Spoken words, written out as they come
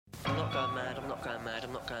not going mad, I'm not going mad,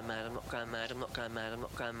 I'm not going mad, I'm not going mad, I'm not going mad, I'm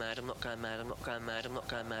not going mad, I'm not going mad, I'm not going mad, I'm not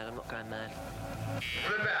going mad, I'm not going mad.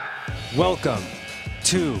 Welcome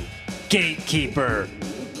to Gatekeeper,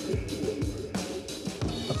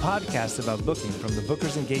 a podcast about booking from the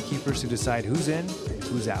bookers and gatekeepers who decide who's in and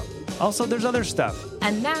who's out. Also, there's other stuff.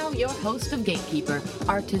 And now, your host of Gatekeeper,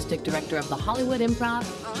 artistic director of the Hollywood Improv,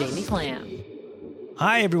 Jamie Flam.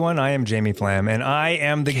 Hi, everyone. I am Jamie Flam, and I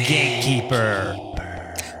am the Gatekeeper.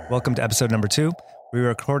 Welcome to episode number 2. We're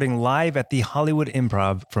recording live at the Hollywood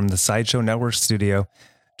Improv from the Sideshow Network studio,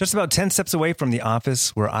 just about 10 steps away from the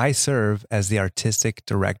office where I serve as the artistic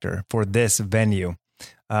director for this venue.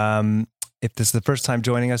 If this is the first time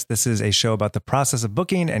joining us, this is a show about the process of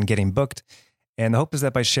booking and getting booked. And the hope is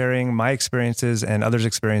that by sharing my experiences and others'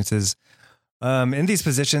 experiences in these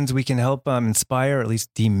positions, we can help inspire, or at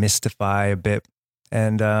least demystify a bit,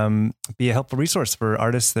 and be a helpful resource for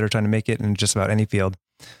artists that are trying to make it in just about any field.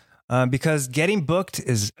 Because getting booked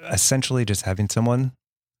is essentially just having someone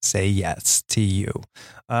say yes to you.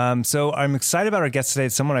 So I'm excited about our guest today.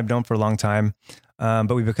 It's someone I've known for a long time,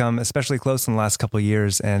 but we've become especially close in the last couple of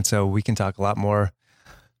years. And so we can talk a lot more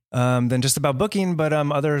than just about booking, but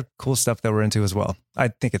other cool stuff that we're into as well. I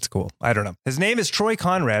think it's cool. I don't know. His name is Troy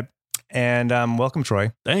Conrad, and welcome,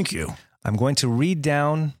 Troy. Thank you. I'm going to read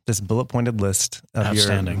down this bullet-pointed list of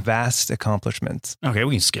your vast accomplishments. Okay,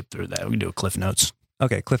 we can skip through that. We can do a Cliff Notes.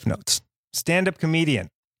 Okay, Cliff Notes. Stand-up comedian.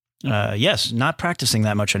 Yes, not practicing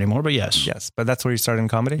that much anymore, but yes. Yes, but that's where you started in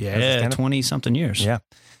comedy? Yeah, 20-something years. Yeah.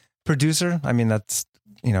 Producer, I mean, that's,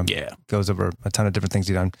 goes over a ton of different things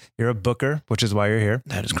you've done. You're a booker, which is why you're here.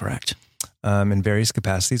 That is correct. In various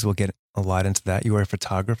capacities. We'll get a lot into that. You are a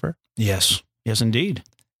photographer. Yes. Yes, indeed.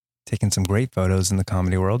 Taking some great photos in the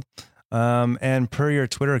comedy world. And per your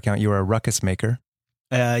Twitter account, you are a ruckus maker.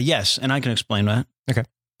 Yes, and I can explain that. Okay,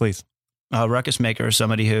 please. A ruckus maker is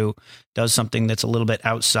somebody who does something that's a little bit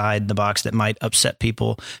outside the box that might upset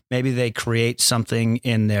people. Maybe they create something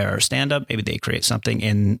in their stand-up. Maybe they create something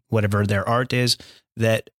in whatever their art is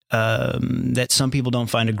that that some people don't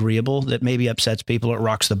find agreeable, that maybe upsets people. It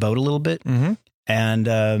rocks the boat a little bit. Mm-hmm.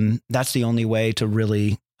 And that's the only way to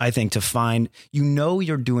really, I think, to find,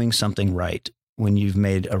 you're doing something right when you've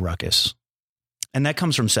made a ruckus. And that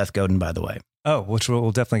comes from Seth Godin, by the way. Oh, which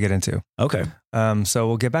we'll definitely get into. Okay. So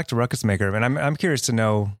we'll get back to Ruckus Maker, and I'm curious to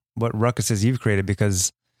know what ruckuses you've created,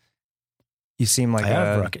 because you seem like I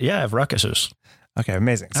have ruckuses. Okay,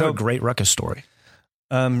 amazing. So a great ruckus story.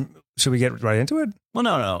 Should we get right into it? Well,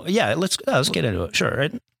 no. Yeah, let's get into it. Sure.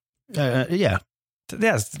 Yeah.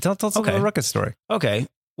 Yes. Tell us about the ruckus story. Okay.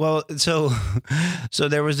 Well, so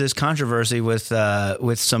there was this controversy with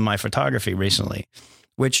some of my photography recently,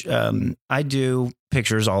 which I do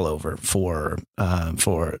pictures all over for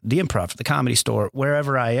the Improv, the Comedy Store,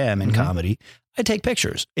 wherever I am in comedy. I take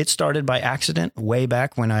pictures. It started by accident way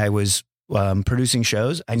back when I was producing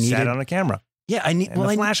shows. I needed sat on a camera. Yeah,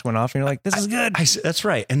 the flash went off, and you're like, "This is good." That's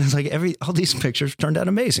right. And it's like all these pictures turned out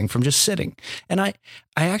amazing from just sitting. And I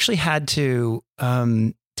actually had to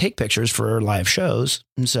take pictures for live shows.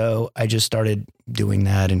 And so I just started doing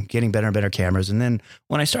that and getting better and better cameras. And then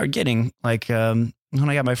when I started getting when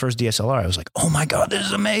I got my first DSLR, I was like, oh my God, this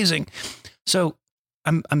is amazing. So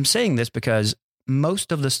I'm saying this because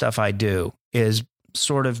most of the stuff I do is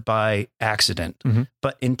sort of by accident,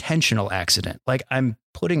 but intentional accident. Like I'm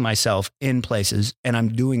putting myself in places and I'm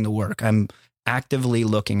doing the work. I'm actively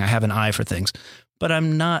looking. I have an eye for things, but I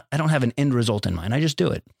don't have an end result in mind. I just do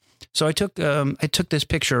it. So I took this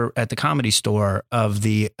picture at the Comedy Store of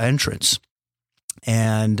the entrance,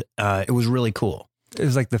 and it was really cool. It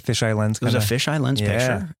was like the fisheye lens. It was a fisheye lens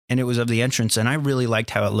picture, and it was of the entrance, and I really liked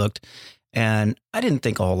how it looked. And I didn't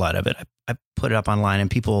think a whole lot of it. I put it up online, and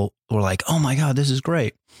people were like, "Oh my God, this is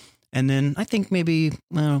great!" And then I think maybe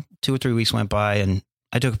 2 or 3 weeks went by, and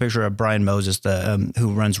I took a picture of Brian Moses,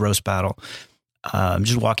 who runs Roast Battle,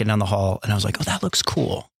 just walking down the hall, and I was like, "Oh, that looks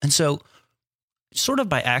cool." And so, sort of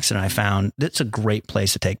by accident, I found that's a great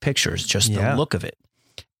place to take pictures, just the look of it.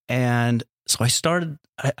 And so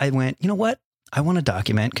I went, you know what? I want to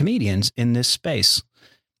document comedians in this space.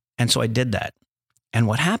 And so I did that. And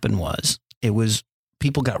what happened was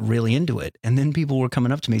people got really into it. And then people were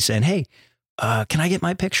coming up to me saying, "Hey, can I get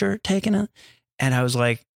my picture taken?" And I was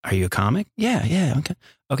like, "Are you a comic?" Yeah. Okay.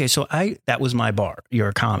 Okay. So that was my bar. You're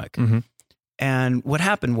a comic. Mm-hmm. And what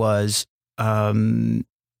happened was, there's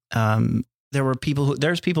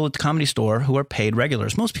people at the Comedy Store who are paid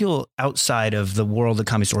regulars. Most people outside of the world of the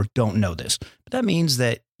Comedy Store don't know this, but that means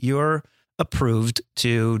that you're approved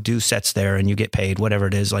to do sets there and you get paid whatever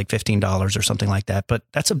it is, like $15 or something like that. But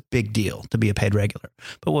that's a big deal to be a paid regular.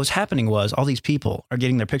 But what was happening was all these people are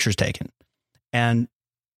getting their pictures taken, and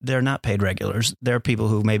they're not paid regulars. They're people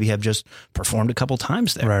who maybe have just performed a couple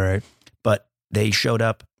times there. Right. But they showed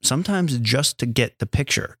up sometimes just to get the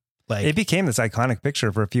picture. Like, It became this iconic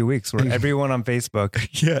picture for a few weeks where everyone on Facebook,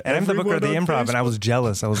 and I'm the booker of the Improv, and I was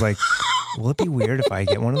jealous. I was like, will it be weird if I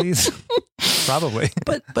get one of these? Probably.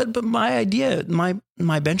 But my idea, my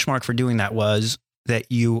benchmark for doing that was that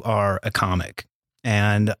you are a comic.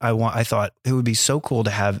 And I thought it would be so cool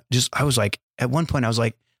to have I was like, at one point I was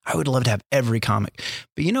like, I would love to have every comic.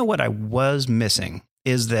 But you know what I was missing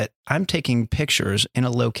is that I'm taking pictures in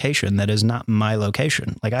a location that is not my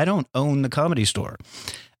location. Like, I don't own the Comedy Store.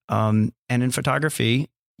 And in photography,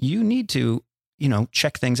 you need to,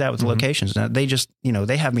 check things out with locations. Now, they just,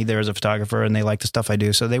 they have me there as a photographer and they like the stuff I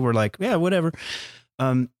do. So they were like, yeah, whatever.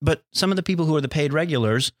 But some of the people who are the paid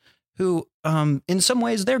regulars who, in some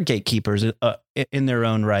ways, they're gatekeepers in their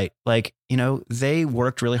own right. Like, they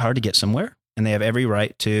worked really hard to get somewhere and they have every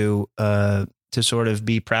right to sort of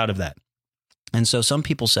be proud of that. And so some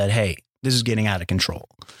people said, hey, this is getting out of control.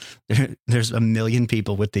 There's a million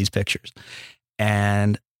people with these pictures.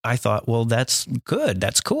 And I thought, well, that's good.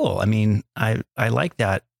 That's cool. I mean, I like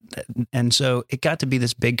that. And so it got to be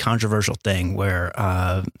this big controversial thing where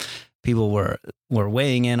people were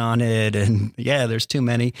weighing in on it. And yeah, there's too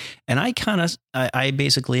many. And I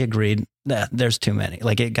basically agreed that there's too many.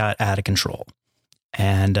 Like, it got out of control.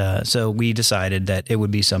 And so we decided that it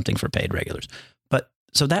would be something for paid regulars.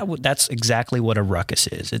 So that's exactly what a ruckus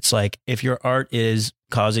is. It's like, if your art is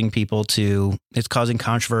causing it's causing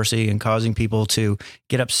controversy and causing people to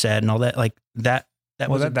get upset and all that, like that. I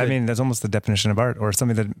mean, that's almost the definition of art, or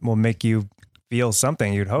something that will make you feel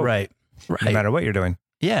something, you'd hope. Right. No matter what you're doing.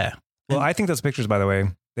 Yeah. Well, I think those pictures, by the way,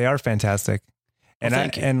 they are fantastic. And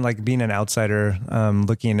and like being an outsider,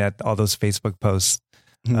 looking at all those Facebook posts,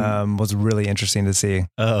 was really interesting to see.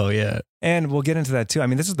 Oh, yeah. And we'll get into that too. I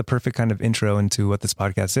mean, this is the perfect kind of intro into what this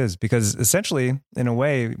podcast is, because essentially, in a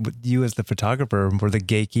way, you as the photographer were the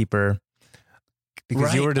gatekeeper,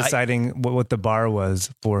 because you were deciding what the bar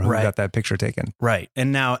was for who got that picture taken. Right.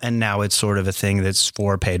 And now it's sort of a thing that's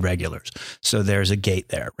for paid regulars. So there's a gate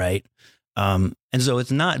there, right? And so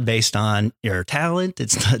it's not based on your talent.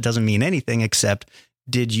 It doesn't mean anything except,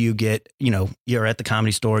 did you get, you're at the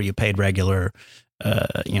Comedy Store, you paid regular,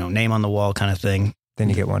 name on the wall kind of thing. Then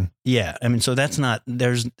you get one. Yeah. I mean, so that's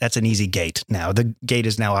an easy gate now. The gate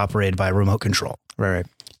is now operated by remote control. Right.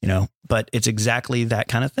 But it's exactly that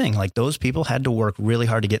kind of thing. Like, those people had to work really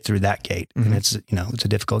hard to get through that gate. And it's a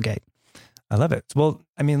difficult gate. I love it. Well,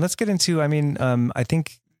 I mean, let's get into, I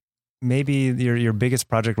think maybe your biggest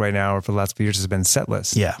project right now, or for the last few years, has been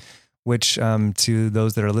Setlist. Yeah. Which, to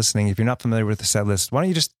those that are listening, if you're not familiar with the Setlist, why don't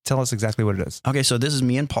you just tell us exactly what it is? Okay, so this is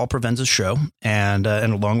me and Paul Provenza's show, and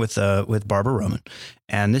along with Barbara Roman,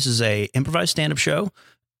 and this is a improvised stand-up show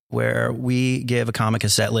where we give a comic a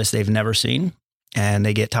set list they've never seen, and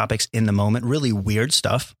they get topics in the moment, really weird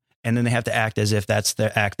stuff, and then they have to act as if that's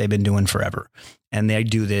the act they've been doing forever, and they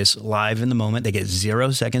do this live in the moment. They get 0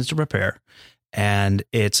 seconds to prepare. And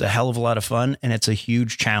it's a hell of a lot of fun, and it's a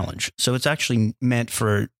huge challenge. So it's actually meant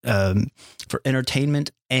for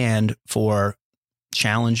entertainment and for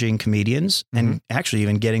challenging comedians, and actually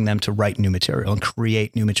even getting them to write new material and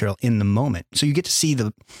create new material in the moment. So you get to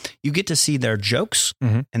see their jokes,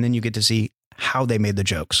 and then you get to see how they made the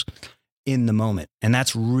jokes in the moment, and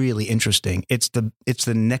that's really interesting. It's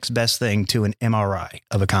the next best thing to an MRI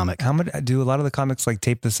of a comic. How much do a lot of the comics like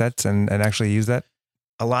tape the sets and actually use that?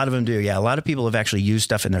 A lot of them do. Yeah. A lot of people have actually used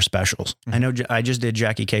stuff in their specials. I know I just did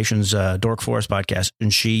Jackie Cation's Dork Forest podcast,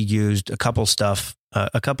 and she used a couple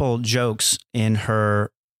jokes in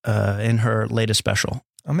her latest special.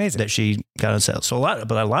 Amazing. That she got on sale. So a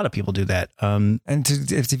lot of people do that. And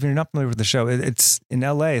if you're not familiar with the show, it's in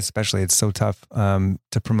LA, especially, it's so tough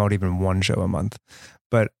to promote even one show a month.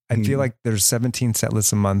 But I feel like there's 17 set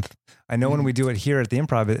lists a month. I know when we do it here at the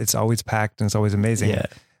Improv, it's always packed and it's always amazing. Yeah.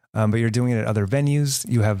 But you're doing it at other venues.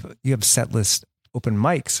 You have set list open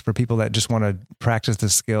mics for people that just want to practice the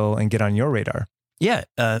skill and get on your radar. Yeah.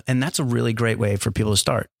 And that's a really great way for people to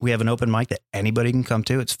start. We have an open mic that anybody can come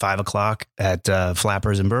to. It's 5:00 at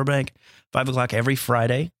Flappers in Burbank, 5:00 every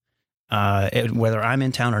Friday. Whether I'm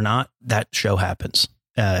in town or not, that show happens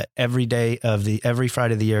every Friday of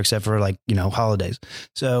the year, except for holidays.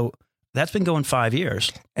 So that's been going 5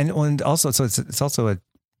 years. And also, so it's also a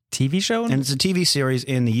TV show? And it's a TV series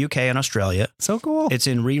in the UK and Australia. So cool. It's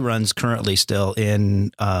in reruns currently still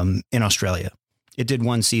in Australia. It did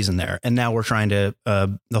one season there. And now we're trying to,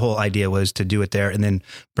 the whole idea was to do it there and then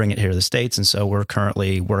bring it here to the States. And so we're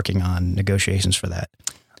currently working on negotiations for that.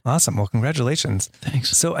 Awesome. Well, congratulations. Thanks.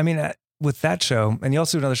 So, with that show, and you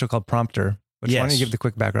also do another show called Prompter. Why don't Yes. you give the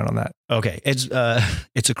quick background on that? Okay, it's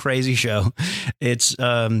a crazy show. It's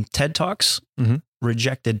TED Talks, Mhm.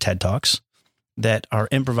 rejected TED Talks that are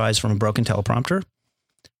improvised from a broken teleprompter.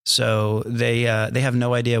 So they have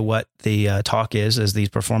no idea what the talk is as these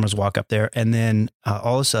performers walk up there, and then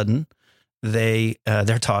all of a sudden they're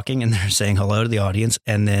talking and they're saying hello to the audience,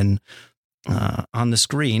 and then on the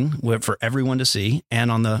screen for everyone to see, and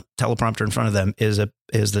on the teleprompter in front of them is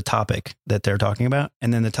the topic that they're talking about,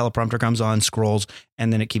 and then the teleprompter comes on, scrolls,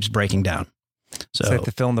 and then it keeps breaking down. So It's like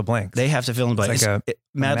to fill in the blanks. they have to fill in the blanks. It's like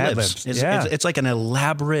Mad Mad Libs. Libs. Yeah. It's like an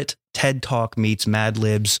elaborate TED Talk meets Mad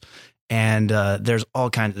Libs, and there's all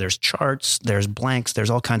kinds. There's charts, there's blanks, there's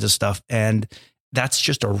all kinds of stuff, and that's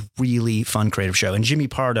just a really fun, creative show. And Jimmy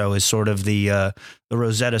Pardo is sort of the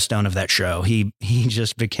Rosetta Stone of that show. He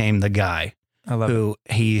just became the guy I love it. who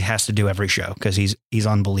he has to do every show because he's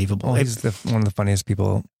unbelievable. Well, he's one of the funniest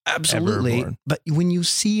people. Absolutely. ever born. But when you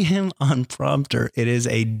see him on prompter, it is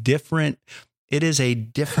a different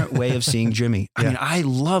way of seeing Jimmy. I Yeah. mean, I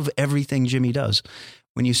love everything Jimmy does.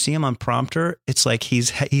 When you see him on prompter, it's like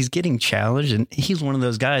he's getting challenged, and he's one of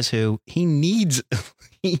those guys who he needs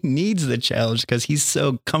the challenge because he's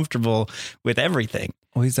so comfortable with everything.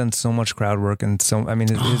 Well, he's done so much crowd work, and his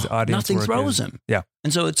audience Nothing work throws is- him. Yeah.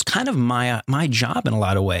 And so it's kind of my job in a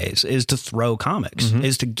lot of ways is to throw comics, Mhm.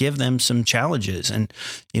 is to give them some challenges, and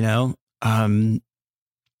and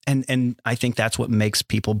I think that's what makes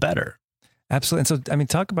people better. Absolutely. And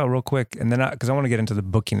so, talk about real quick, and then because I want to get into the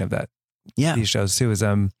booking of Yeah. these shows too.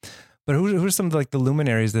 But who are some of the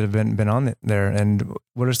luminaries that have been on there, and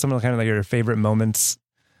what are some of kind of your favorite moments,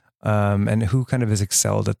 and who kind of has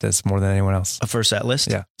excelled at this more than anyone else? For set list?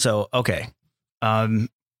 Yeah. So, okay.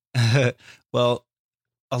 Well,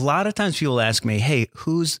 a lot of times people ask me, hey,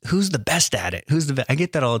 who's the best at it? I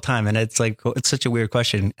get that all the time. And it's like, it's such a weird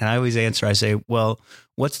question. And I always answer, I say, well,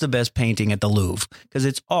 what's the best painting at the Louvre? Because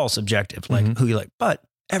it's all subjective, like Mhm. who you like. But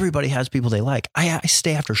everybody has people they like. I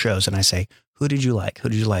stay after shows and I say, who did you like? Who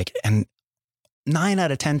did you like? And 9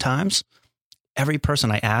 out of 10 times, every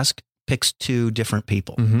person I ask picks 2 different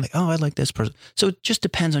people. Mhm. Like, oh, I like this person. So it just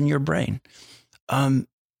depends on your brain.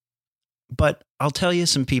 But I'll tell you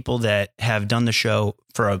some people that have done the show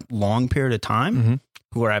for a long period of time Mhm.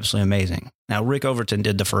 who are absolutely amazing. Now, Rick Overton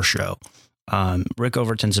did the first show. Rick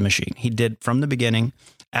Overton's a machine. He did from the beginning,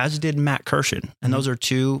 as did Matt Kirshen. And those are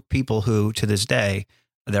 2 people who, to this day,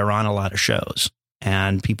 they're on a lot of shows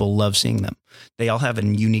and people love seeing them. They all have a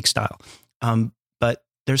unique style. But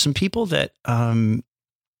there's some people that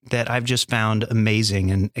I've just found amazing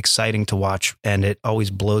and exciting to watch, and it always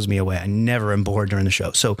blows me away. I never am bored during the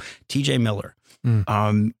show. So TJ Miller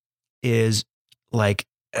is like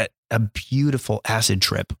a beautiful acid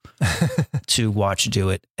trip to watch do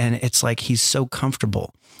it, and it's like he's so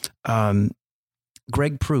comfortable.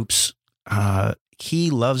 Greg Proops, he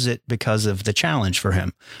loves it because of the challenge for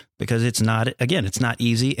him, because it's not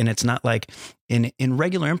easy, and it's not like in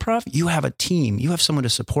regular improv, you have a team, you have someone to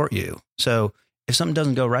support you. So if something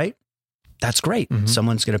doesn't go right, that's great. Mhm.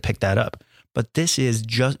 Someone's going to pick that up. But this is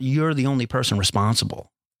you're the only person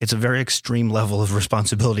responsible. It's a very extreme level of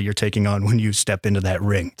responsibility you're taking on when you step into that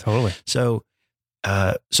ring. Totally. So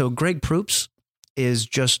Greg Proops is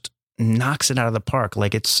just knocks it out of the park.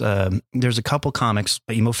 Like there's a couple comics,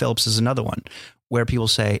 Emo Phillips is another one, where people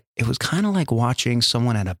say it was kind of like watching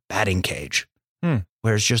someone at a batting cage,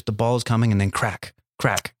 where it's just the ball is coming and then crack,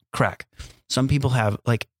 crack, crack. Some people have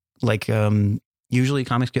usually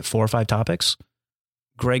comics get 4 or 5 topics.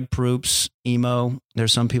 Greg Proops, Emo,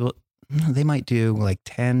 there's some people, they might do like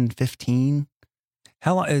 10, 15.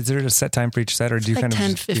 How long is there a set time for each set, or do you Like kind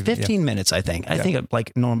 10, of just give- 15 minutes, I think. I Yeah. think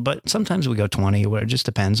like normal, but sometimes we go 20, where it just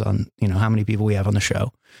depends on, how many people we have on the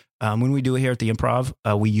show. When we do it here at the Improv,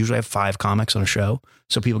 we usually have 5 comics on a show,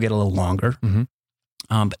 so people get a little longer. Mhm.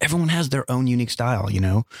 But everyone has their own unique style,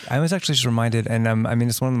 I was actually just reminded, and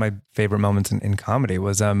it's one of my favorite moments in comedy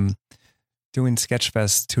was doing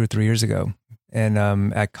Sketchfest 2 or 3 years ago, and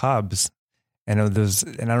at Cobb's, and I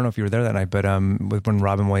don't know if you were there that night, but when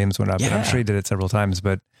Robin Williams went up, and I'm Yeah. sure he did it several times,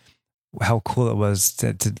 but how cool it was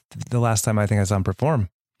to the last time I think I saw him perform.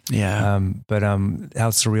 Yeah. But how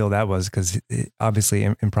surreal that was, because obviously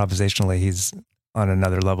improvisationally he's on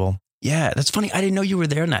another level. Yeah, that's funny. I didn't know you were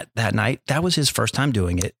there that night. That was his first time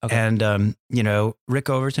doing it. Okay. And, Rick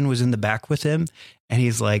Overton was in the back with him, and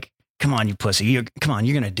he's like, come on, you pussy. Come on,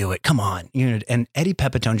 you're going to do it. Come on. And Eddie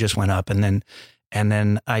Pepitone just went up, and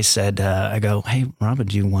then I said, I go, hey, Robin,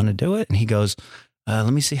 do you want to do it? And he goes,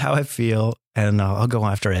 let me see how I feel, and I'll go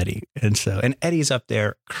after Eddie. And Eddie's up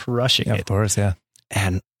there crushing Yeah, it. of course, yeah.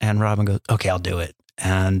 And Robin goes, okay, I'll do it.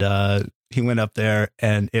 And he went up there,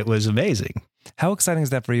 and it was amazing. How exciting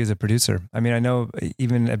is that for you as a producer? I mean, I know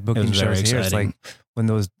even at booking was very shows here, it's exciting. like when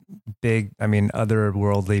those big, I mean,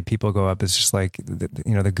 otherworldly people go up, it's just like, the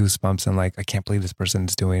goosebumps and like, I can't believe this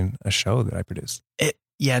person's doing a show that I produce.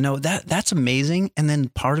 That's amazing. And then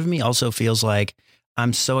part of me also feels like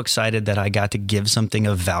I'm so excited that I got to give something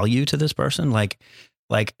of value to this person. Like,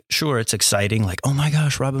 sure, it's exciting. Like, oh my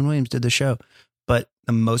gosh, Robin Williams did the show. But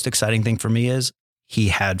the most exciting thing for me is he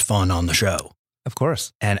had fun on the show. Of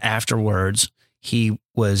course. And afterwards, he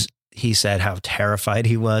said how terrified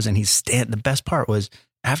he was. And the best part was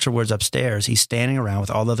afterwards upstairs, he's standing around with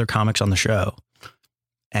all the other comics on the show.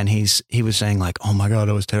 And he was saying like, oh my God,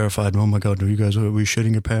 I was terrified. Oh my God, are we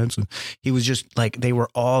shitting your pants? And he was just like, they were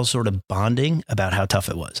all sort of bonding about how tough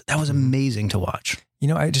it was. That was amazing to watch.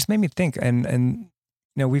 It just made me think, and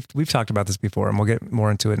we've talked about this before, and we'll get more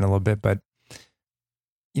into it in a little bit, but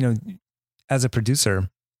as a producer,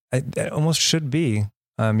 that almost should be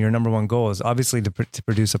your number one goal is obviously to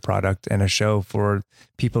produce a product and a show for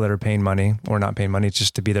people that are paying money or not paying money. It's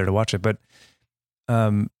just to be there to watch it. But,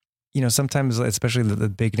 sometimes, especially the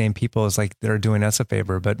big name people, is like they're doing us a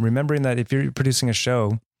favor. But remembering that if you're producing a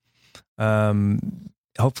show,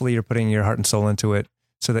 hopefully you're putting your heart and soul into it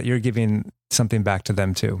so that you're giving something back to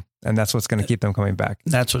them too. And that's what's going to keep them coming back.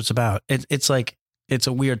 That's what it's about. It's like, it's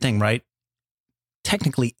a weird thing, right?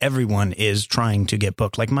 Technically everyone is trying to get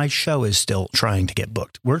booked. Like my show is still trying to get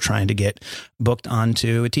booked. We're trying to get booked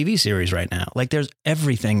onto a TV series right now. Like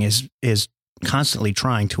everything is constantly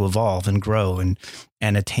trying to evolve and grow and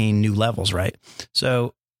attain new levels. Right.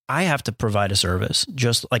 So I have to provide a service,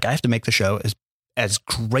 just like I have to make the show as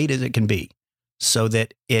great as it can be so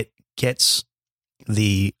that it gets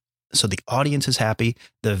so the audience is happy,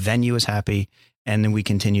 the venue is happy, and then we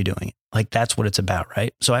continue doing it. Like that's what it's about,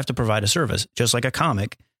 right? So I have to provide a service, just like a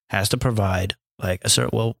comic has to provide like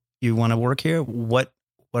well, you want to work here? What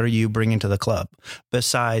are you bringing to the club?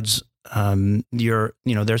 Besides,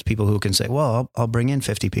 there's people who can say, well, I'll bring in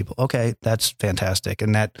 50 people. Okay, that's fantastic.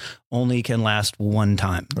 And that only can last one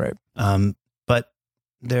time. Right. But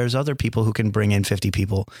there's other people who can bring in 50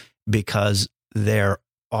 people because they're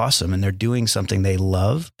awesome and they're doing something they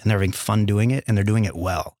love and they're having fun doing it and they're doing it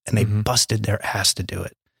well. And they busted their ass to do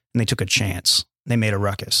it. And they took a chance. They made a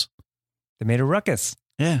ruckus.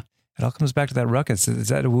 Yeah. It all comes back to that ruckus. Is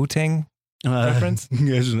that a Wu-Tang reference?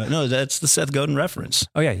 No, that's the Seth Godin reference.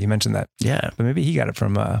 Oh yeah, you mentioned that. Yeah. But maybe he got it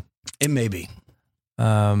from it may be.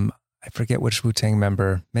 I forget which Wu-Tang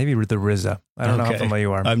member. Maybe the RZA. I don't know how familiar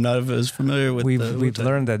you are. I'm not as familiar with We've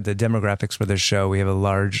learned that the demographics for this show, we have a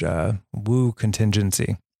large Wu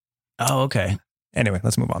contingency. Oh, okay. Anyway,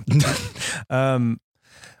 let's move on.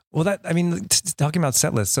 Talking about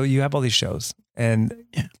set lists. So you have all these shows, and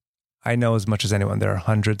I know as much as anyone, there are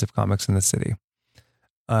hundreds of comics in the city.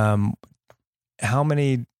 How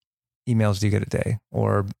many emails do you get a day,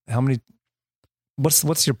 or how many?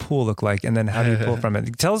 What's your pool look like, and then how do you pull from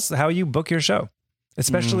it? Tell us how you book your show,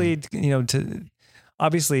 especially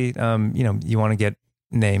obviously you want to get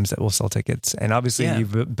names that will sell tickets, and obviously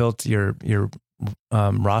you've built your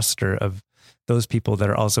roster of those people that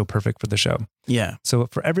are also perfect for the show. Yeah. So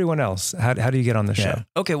for everyone else, how do you get on the show?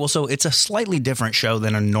 Okay. Well, so it's a slightly different show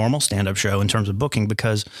than a normal stand-up show in terms of booking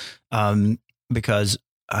because I'm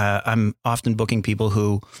often booking people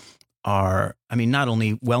who are, not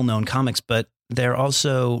only well-known comics, but they're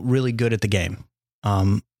also really good at the game.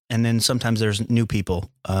 And then sometimes there's new people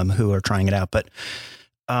who are trying it out. But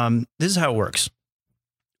this is how it works.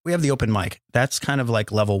 We have the open mic. That's kind of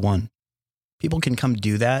like level one. People can come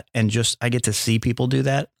do that, and I get to see people do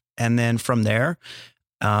that. And then from there,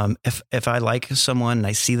 if I like someone and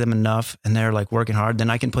I see them enough and they're like working hard,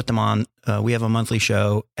 then I can put them on. We have a monthly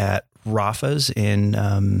show at Rafa's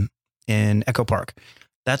in Echo Park.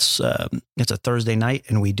 It's a Thursday night,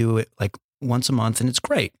 and we do it like once a month, and it's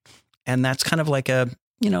great. And that's kind of like a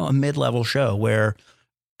mid-level show where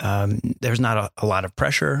there's not a lot of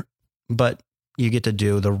pressure, but you get to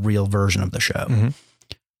do the real version of the show. Mm-hmm.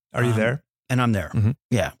 Are you there? And I'm there. Mm-hmm.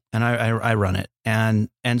 Yeah. And I run it. And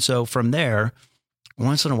so from there,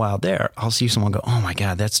 once in a while I'll see someone go, oh my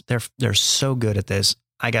God, they're so good at this.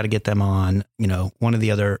 I got to get them on, one of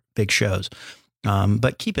the other big shows.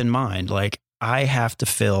 But keep in mind, like I have to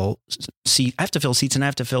fill seats, and I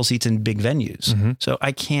have to fill seats in big venues. Mm-hmm. So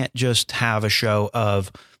I can't just have a show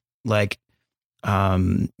of like,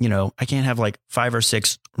 I can't have like 5 or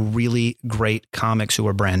 6 really great comics who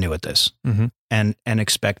are brand new at this mm-hmm. and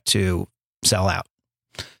expect to sell out.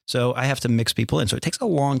 So I have to mix people in. So it takes a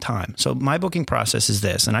long time. So my booking process is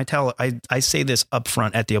this. And I say this up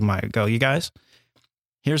front at the open mic. I go, you guys,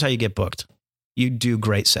 here's how you get booked. You do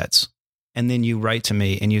great sets. And then you write to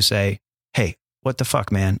me and you say, hey, what the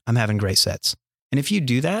fuck, man? I'm having great sets. And if you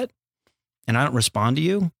do that and I don't respond to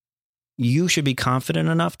you, you should be confident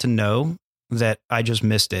enough to know that I just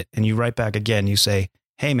missed it. And you write back again, you say,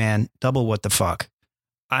 hey man, double what the fuck.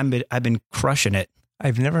 I've been crushing it.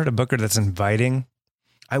 I've never heard a booker that's inviting.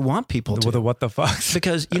 I want people to. The what the fucks.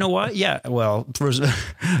 Because you know what? Yeah. Well,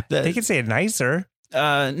 they can say it nicer.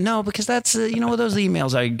 No, because that's, those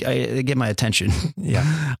emails, I get my attention.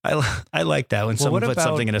 Yeah. I like that when someone puts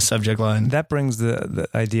something in a subject line. That brings the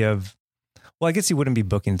idea of, well, I guess you wouldn't be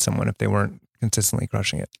booking someone if they weren't consistently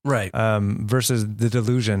crushing it. Right. Versus the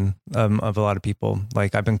delusion of a lot of people.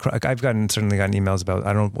 Like I've certainly gotten emails about,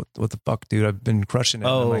 I don't know what the fuck, dude, I've been crushing it.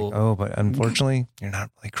 Oh. I'm like, but unfortunately you're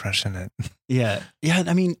not really crushing it. Yeah. Yeah.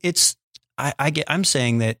 I mean, I'm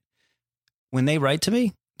saying that when they write to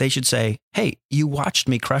me, they should say, hey, you watched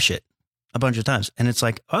me crush it a bunch of times. And it's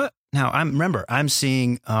like, now I'm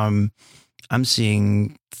seeing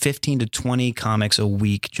 15 to 20 comics a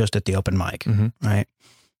week just at the open mic. Mm-hmm. Right.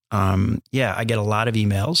 I get a lot of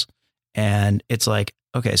emails and it's like,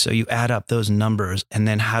 okay, so you add up those numbers and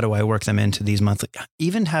then how do I work them into these monthly,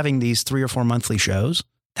 even having these 3 or 4 monthly shows,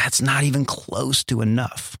 that's not even close to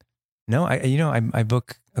enough. No, I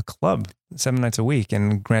book a club 7 nights a week,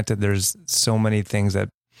 and granted there's so many things that,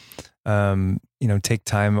 take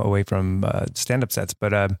time away from stand-up sets,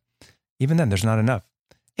 but even then there's not enough.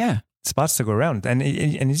 Yeah. Spots to go around. And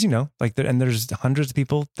as you know, there's hundreds of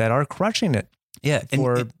people that are crushing it. Yeah.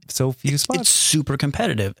 For so few spots. It's super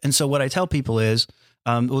competitive. And so what I tell people is,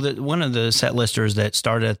 one of the set listers that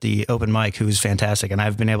started at the open mic, who's fantastic, and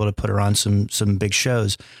I've been able to put her on some big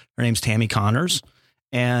shows. Her name's Tammy Connors.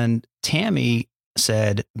 And Tammy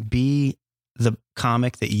said, be the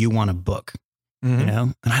comic that you want to book, Mm-hmm.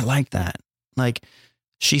 And I like that. Like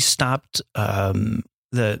she stopped, not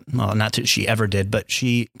that she ever did, but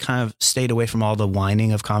she kind of stayed away from all the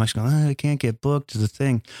whining of comics going, I can't get booked is the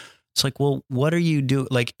thing. It's like, well, what are you doing?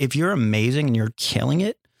 Like, if you're amazing and you're killing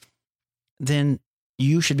it, then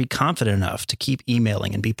you should be confident enough to keep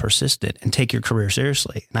emailing and be persistent and take your career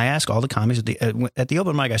seriously. And I ask all the comics at the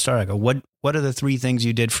open mic I started, I go, what are the 3 things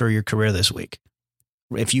you did for your career this week?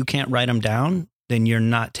 If you can't write them down, then you're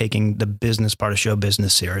not taking the business part of show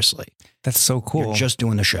business seriously. That's so cool. You're just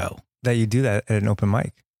doing the show. That you do that at an open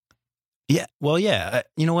mic. Yeah. Well, yeah.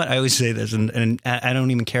 You know what? I always say this, and I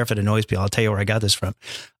don't even care if it annoys people. I'll tell you where I got this from.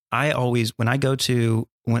 I always, when I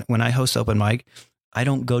host open mic, I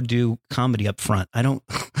don't go do comedy up front. I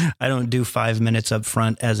don't do 5 minutes up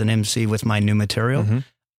front as an MC with my new material. Mm-hmm.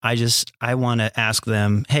 I want to ask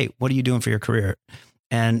them, hey, what are you doing for your career?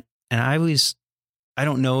 And I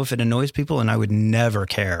don't know if it annoys people, and I would never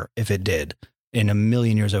care if it did. In a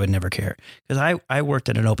million years, I would never care. Because I worked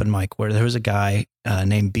at an open mic where there was a guy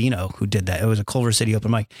named Bino who did that. It was a Culver City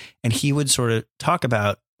open mic. And he would sort of talk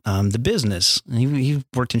about the business. And he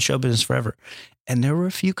worked in show business forever. And there were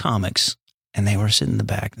a few comics, and they were sitting in the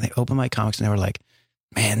back, and they open mic comics, and they were like,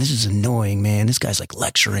 man, this is annoying, man. This guy's like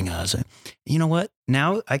lecturing us. And you know what?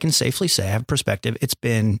 Now I can safely say I have perspective. It's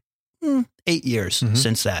been 8 years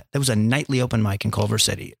since that. There was a nightly open mic in Culver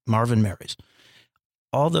City, Marvin Mary's.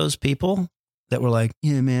 All those people that were like,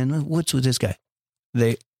 yeah, man, what's with this guy?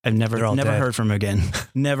 I've never heard from him again.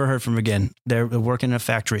 Never heard from him again. They're working in a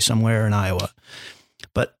factory somewhere in Iowa.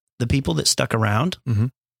 But the people that stuck around,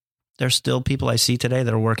 there's still people I see today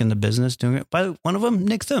that are working the business doing it. By one of them,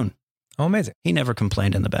 Nick Thune. Oh, amazing. He never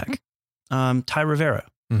complained in the back. Ty Rivera.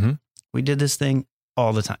 Mm-hmm. We did this thing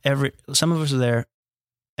all the time. Some of us were there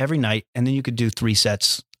every night, and then you could do 3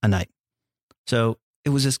 sets a night. So it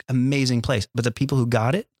was this amazing place. But the people who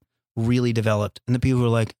got it really developed. And the people who were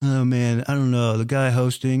like, oh man, I don't know. The guy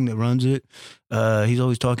hosting that runs it, he's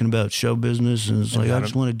always talking about show business. And it's like, I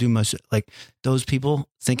just want to do my, like those people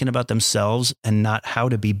thinking about themselves and not how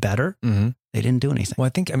to be better. Mm-hmm. They didn't do anything. Well,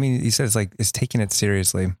 you said it's taking it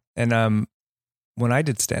seriously. And when I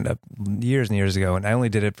did stand up years and years ago, and I only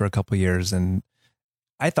did it for a couple of years, and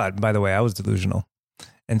I thought, by the way, I was delusional.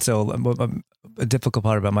 And so a difficult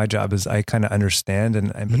part about my job is I kind of understand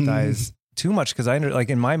and empathize too much, because like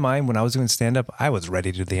in my mind, when I was doing stand up, I was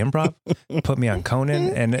ready to do the improv. Put me on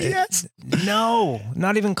Conan, and yes. No,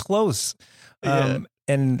 not even close. Yeah.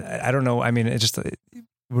 And I don't know. I mean, it's just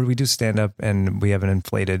where we do stand up, and we have an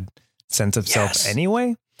inflated sense of self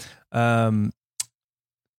anyway. But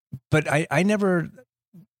I never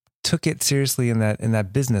took it seriously in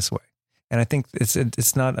that business way, and I think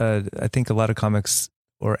it's not I think a lot of comics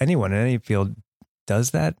or anyone in any field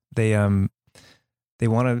does that. They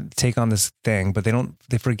want to take on this thing, but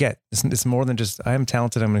they forget. It's more than just, I am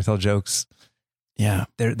talented, I'm going to tell jokes. Yeah.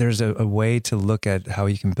 There's a way to look at how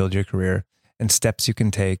you can build your career and steps you can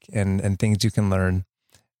take and things you can learn.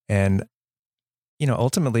 And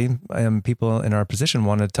ultimately, people in our position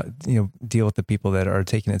want to, deal with the people that are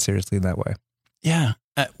taking it seriously that way. Yeah.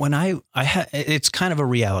 When I had, it's kind of a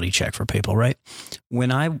reality check for people, right?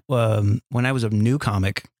 When I was a new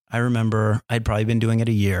comic, I remember I'd probably been doing it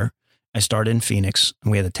a year. I started in Phoenix,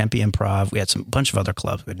 and we had the Tempe Improv. We had some bunch of other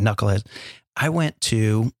clubs. We had Knuckleheads. I went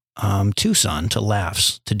to Tucson to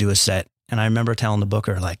Laughs to do a set, and I remember telling the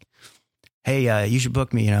booker, like, "Hey, you should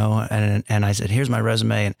book me," And I said, "Here's my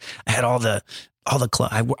resume," and I had all the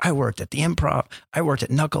club. I worked at the Improv. I worked at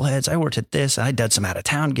Knuckleheads. I worked at this. I did some out of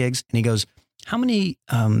town gigs. And he goes, How many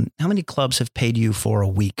clubs have paid you for a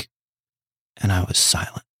week?" And I was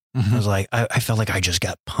silent. Mm-hmm. I was like, I felt like I just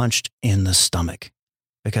got punched in the stomach,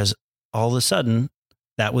 because all of a sudden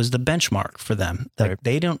that was the benchmark for them. Like, Right.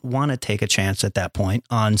 They don't want to take a chance at that point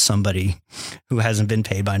on somebody who hasn't been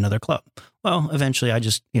paid by another club. Well, eventually I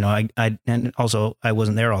just, and also I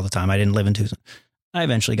wasn't there all the time. I didn't live in Tucson. I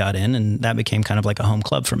eventually got in, and that became kind of like a home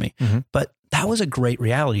club for me. Mm-hmm. But that was a great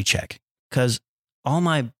reality check, because all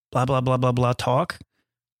my blah, blah, blah, blah, blah talk,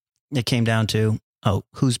 it came down to,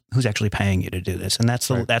 who's actually paying you to do this? And that's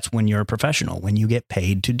when you're a professional, when you get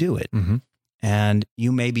paid to do it. Mm-hmm. And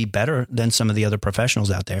you may be better than some of the other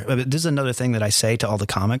professionals out there. This is another thing that I say to all the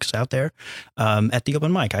comics out there at the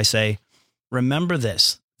open mic. I say, remember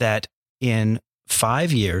this, that in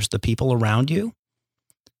 5 years, the people around you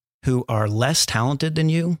who are less talented than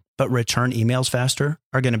you, but return emails faster,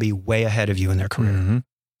 are going to be way ahead of you in their career. Mm-hmm.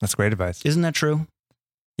 That's great advice. Isn't that true?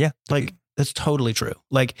 Yeah. Like, that's totally true.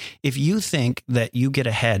 Like, if you think that you get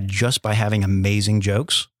ahead just by having amazing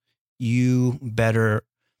jokes, you better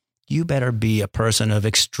be a person of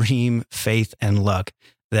extreme faith and luck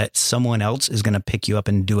that someone else is going to pick you up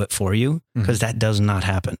and do it for you, because that does not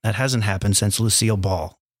happen. That hasn't happened since Lucille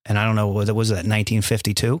Ball. And I don't know, was that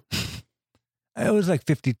 1952? It was like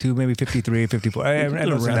 52, maybe 53, 54. I was in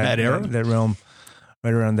Around that era? that realm,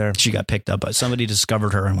 right around there. She got picked up by somebody,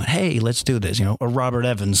 discovered her and went, "Hey, let's do this." Or Robert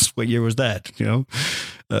Evans. What year was that?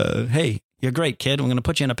 Hey, you're great, kid. I'm going to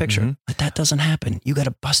put you in a picture. Mm-hmm. But that doesn't happen. You got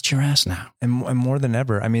to bust your ass now. And more than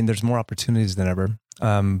ever. I mean, there's more opportunities than ever.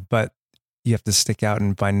 But you have to stick out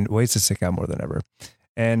and find ways to stick out more than ever.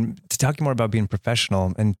 And to talk more about being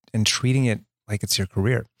professional and treating it like it's your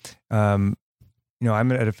career.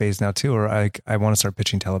 I'm at a phase now too, where I want to start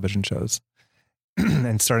pitching television shows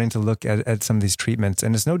and starting to look at some of these treatments.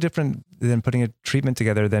 And it's no different than putting a treatment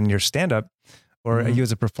together than your stand-up or you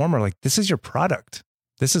as a performer. Like, this is your product.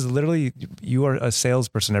 This is literally, you are a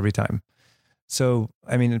salesperson every time. So,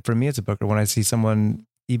 I mean, for me as a booker, when I see someone,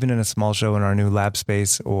 even in a small show in our new lab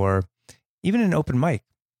space, or even an open mic,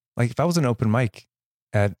 like if I was an open mic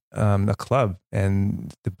at a club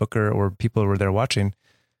and the booker or people were there watching,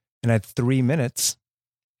 and I had 3 minutes,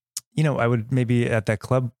 I would maybe at that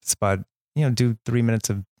club spot, do 3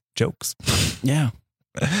 minutes of jokes. Yeah.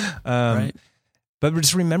 Right. But we're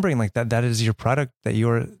just remembering like that is your product, that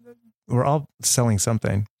we're all selling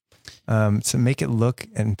something. So make it look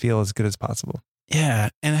and feel as good as possible. Yeah.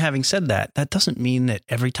 And having said that, that doesn't mean that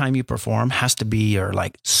every time you perform has to be your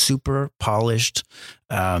like super polished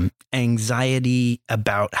anxiety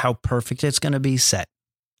about how perfect it's going to be set.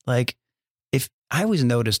 Like, if I always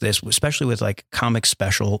notice this, especially with like comic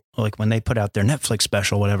special, like when they put out their Netflix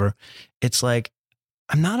special, whatever, it's like,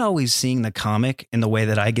 I'm not always seeing the comic in the way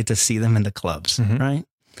that I get to see them in the clubs, right?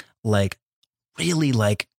 Like, really,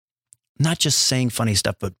 like, not just saying funny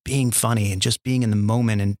stuff, but being funny and just being in the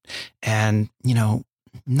moment and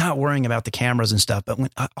not worrying about the cameras and stuff. But when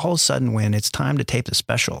all of a sudden, when it's time to tape the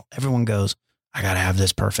special, everyone goes, I got to have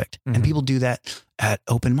this perfect. And people do that at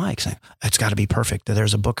open mics. It's got to be perfect.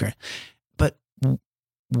 There's a booker. But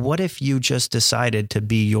what if you just decided to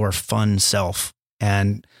be your fun self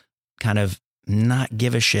and kind of not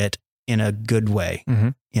give a shit in a good way,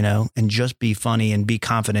 and just be funny and be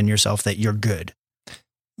confident in yourself that you're good?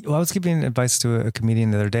 Well, I was giving advice to a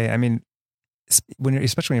comedian the other day. I mean,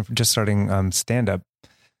 especially when you're just starting stand-up,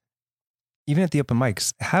 even at the open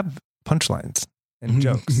mics, have punchlines and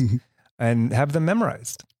jokes and have them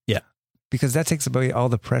memorized. Yeah. Because that takes away all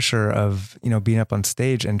the pressure of, being up on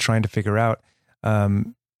stage and trying to figure out,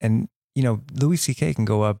 Louis C.K. can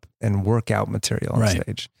go up and work out material on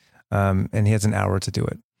stage. And he has an hour to do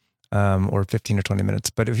it, or 15 or 20 minutes.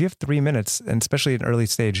 But if you have 3 minutes, and especially at an early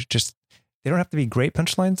stage, they don't have to be great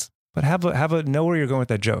punchlines, but have a know where you're going with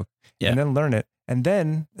that joke, and then learn it. And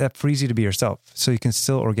then that frees you to be yourself. So you can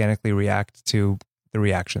still organically react to the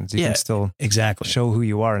reactions. You can still show who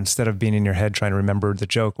you are, instead of being in your head trying to remember the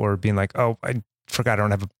joke, or being like, oh, I forgot I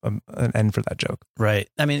don't have an end for that joke. Right.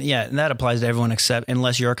 I mean, yeah, and that applies to everyone, except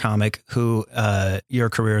unless you're a comic who your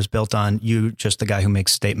career is built on you just the guy who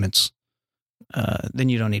makes statements, then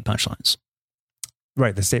you don't need punchlines.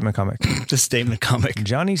 Right, the Statement comic. The Statement comic.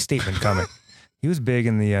 Johnny Statement comic. He was big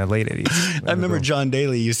in the late 80s. I remember John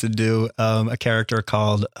Daly used to do a character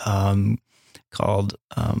called Come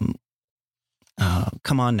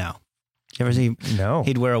On Now. You ever see? No.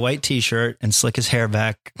 He'd wear a white T-shirt and slick his hair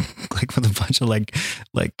back like with a bunch of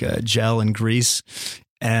like gel and grease,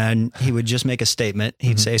 and he would just make a statement.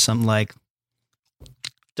 He'd say something like,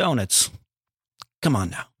 "Donuts, come on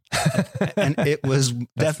now." And it was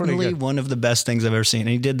definitely one of the best things I've ever seen. And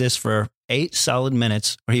he did this for 8 solid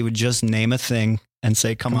minutes, where he would just name a thing and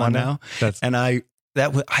say, "Come on now." And I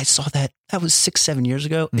saw that was 6-7 years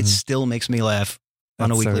ago. It still makes me laugh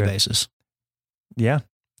on a weekly basis. Yeah.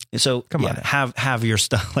 So come on, have your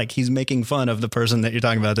stuff. Like, he's making fun of the person that you're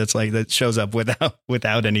talking about. That's like, that shows up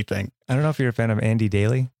without anything. I don't know if you're a fan of Andy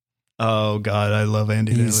Daly. Oh God, I love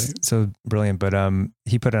Andy Daly. So brilliant. But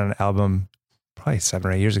he put out an album probably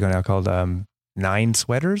 7 or 8 years ago now called 9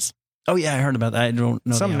 Sweaters. Oh yeah, I heard about that. I don't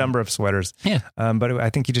know some number of sweaters. Yeah. But I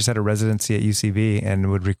think he just had a residency at UCB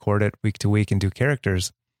and would record it week to week and do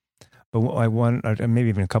characters. But maybe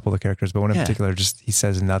even a couple of characters, but one in particular, just he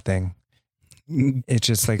says nothing. It's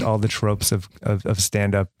just like all the tropes of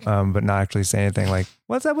stand up, but not actually say anything. Like,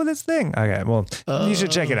 what's up with this thing? Okay, well, you should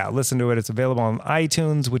check it out. Listen to it. It's available on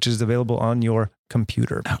iTunes, which is available on your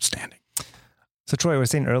computer. Outstanding. So Troy, I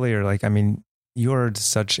was saying earlier, like, I mean, you're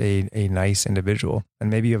such a nice individual, and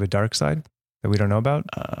maybe you have a dark side that we don't know about,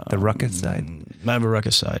 the ruckus side. I have a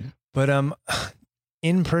ruckus side. But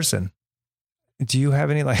in person, do you have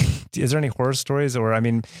any, like, is there any horror stories, or, I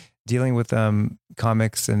mean, dealing with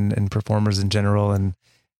comics and performers in general, and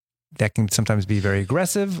that can sometimes be very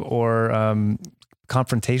aggressive or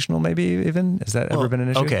confrontational, maybe even? Has that ever been an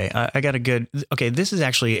issue? Okay, I got a good... Okay, this is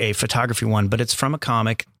actually a photography one, but it's from a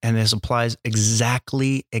comic, and this applies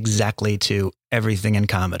exactly to everything in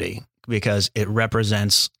comedy, because it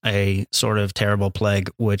represents a sort of terrible plague,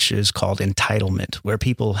 which is called entitlement, where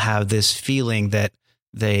people have this feeling that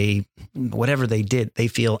whatever they did, they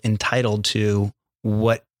feel entitled to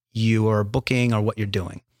what you are booking or what you're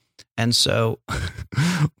doing. And so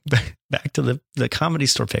back to the Comedy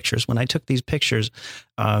Store pictures. When I took these pictures,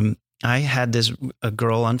 I had a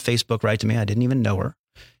girl on Facebook write to me. I didn't even know her.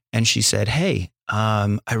 And she said, "Hey,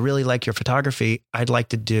 I really like your photography. I'd like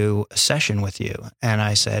to do a session with you." And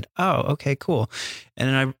I said, "Oh, okay, cool." And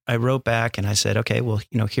then I wrote back and I said, "Okay, well,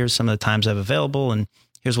 here's some of the times I have available and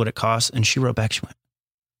here's what it costs." And she wrote back, she went,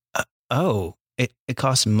 "Oh, it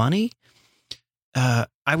costs money?"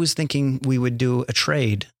 I was thinking we would do a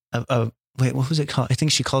trade wait, what was it called? I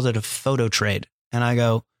think she called it a photo trade. And I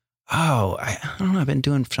go, "Oh, I don't know. I've been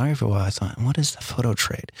doing photography for a while." I thought, what is the photo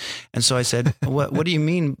trade? And so I said, what do you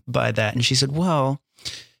mean by that? And she said, "Well,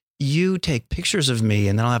 you take pictures of me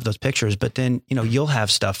and then I'll have those pictures, but then, you'll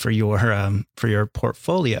have stuff for your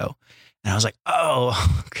portfolio." And I was like,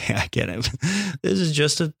 "Oh, okay, I get it. This is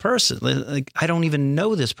just a person. Like, I don't even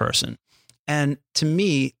know this person." And to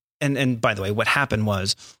me, and by the way, what happened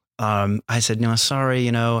was, I said, "No, sorry,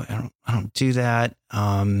 I don't do that.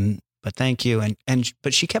 But thank you."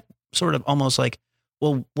 But she kept sort of almost like,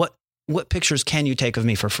 "Well, what pictures can you take of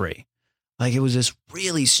me for free?" Like, it was this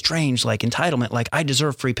really strange, like, entitlement, like I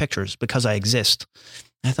deserve free pictures because I exist.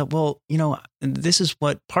 And I thought, well, this is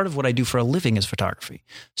part of what I do for a living is photography.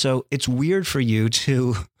 So it's weird for you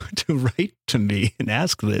to write to me and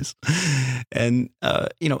ask this. And,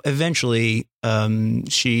 eventually,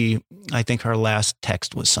 I think her last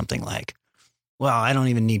text was something like, "Well, I don't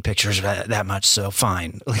even need pictures that much, so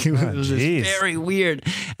fine." Like, it was very weird.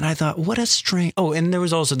 And I thought, what a strange... Oh, and there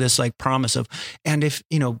was also this like promise of, and if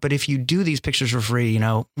you do these pictures for free,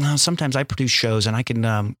 sometimes I produce shows and I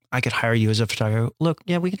could hire you as a photographer. Look,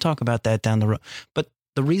 yeah, we can talk about that down the road. But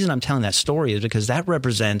the reason I'm telling that story is because that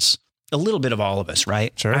represents a little bit of all of us,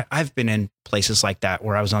 right? Sure. I've been in places like that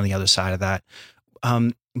where I was on the other side of that.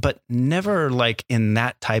 But never like in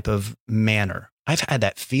that type of manner. I've had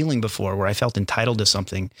that feeling before where I felt entitled to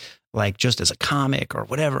something, like just as a comic or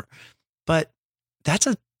whatever. But that's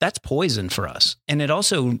poison for us. And it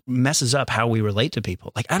also messes up how we relate to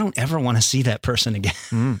people. Like, I don't ever want to see that person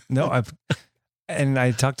again. No, and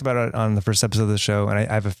I talked about it on the first episode of the show, and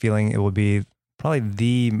I have a feeling it will be probably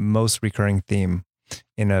the most recurring theme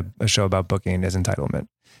in a show about booking is entitlement.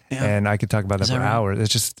 Yeah. And I could talk about that for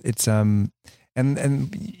hours. And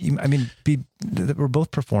I mean, we're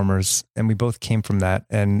both performers, and we both came from that,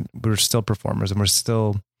 and we're still performers, and we're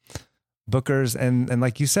still bookers. And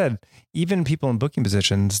like you said, even people in booking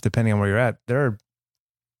positions, depending on where you're at, there are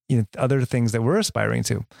other things that we're aspiring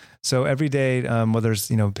to. So every day, whether it's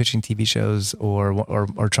pitching TV shows or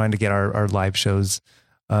trying to get our live shows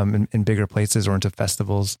in bigger places or into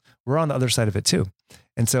festivals, we're on the other side of it too.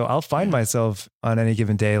 And so I'll find myself on any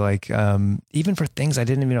given day, like, even for things I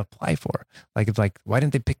didn't even apply for, like, if like, why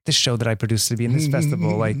didn't they pick this show that I produced to be in this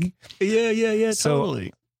festival? Like, yeah, so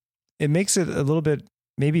totally. it makes it a little bit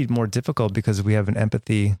maybe more difficult because we have an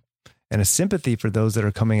empathy and a sympathy for those that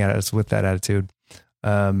are coming at us with that attitude,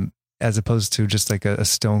 as opposed to just like a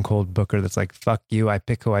stone cold booker that's like, fuck you, I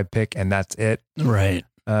pick who I pick and that's it. Right.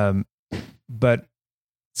 But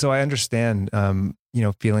so I understand,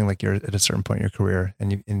 feeling like you're at a certain point in your career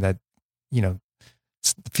and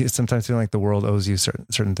sometimes feeling like the world owes you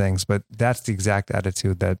certain things, but that's the exact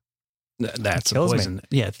attitude that's kills a poison. me.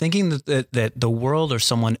 Yeah. Thinking that the world or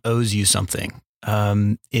someone owes you something,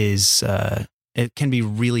 it can be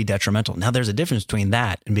really detrimental. Now there's a difference between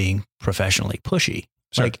that and being professionally pushy.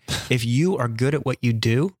 Sure. Like if you are good at what you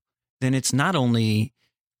do, then it's not only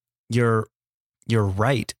your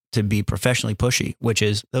right to be professionally pushy, which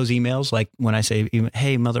is those emails. Like when I say,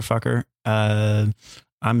 hey, motherfucker, I'm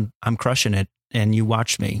crushing it and you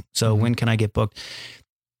watched me. So when can I get booked?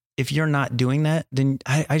 If you're not doing that, then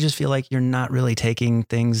I just feel like you're not really taking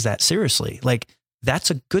things that seriously. Like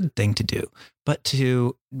that's a good thing to do, but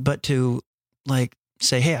to like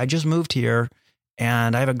say, hey, I just moved here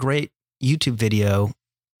and I have a great YouTube video.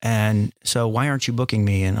 And so why aren't you booking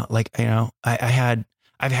me? And like,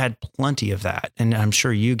 I've had plenty of that, and I'm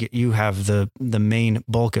sure you have the main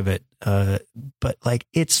bulk of it. But like,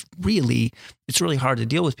 it's really hard to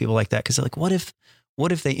deal with people like that. Cause like, what if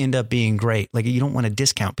they end up being great? Like you don't want to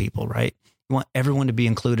discount people, right? You want everyone to be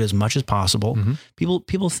included as much as possible. Mm-hmm.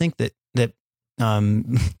 People think that,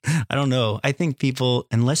 I don't know. I think people,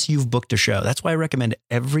 unless you've booked a show, that's why I recommend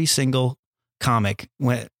every single comic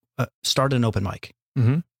start an open mic.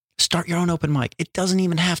 Mm-hmm. Start your own open mic. It doesn't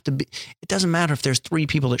even have to be, it doesn't matter if there's 3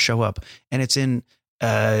 people that show up and it's in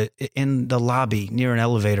the lobby near an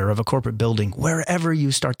elevator of a corporate building. Wherever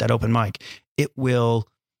you start that open mic, it will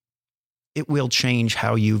change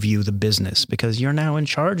how you view the business because you're now in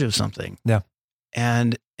charge of something. Yeah.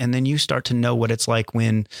 And then you start to know what it's like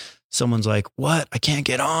when someone's like, what? I can't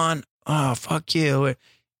get on. Oh, fuck you.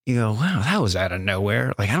 You go, wow, that was out of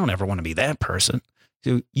nowhere. Like, I don't ever want to be that person.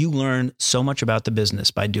 So you learn so much about the business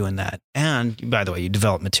by doing that. And by the way, you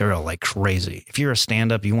develop material like crazy. If you're a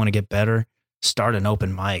stand-up, you want to get better, start an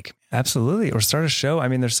open mic. Absolutely. Or start a show. I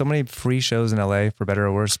mean, there's so many free shows in LA for better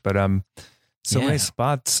or worse, but many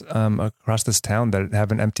spots across this town that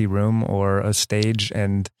have an empty room or a stage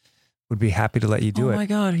and would be happy to let you do it. Oh my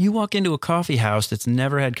God. You walk into a coffee house that's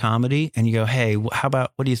never had comedy and you go, hey, what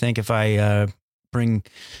do you think if I bring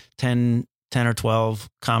 10 or 12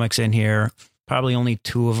 comics in here? Probably only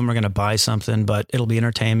 2 of them are going to buy something, but it'll be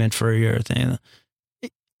entertainment for your thing.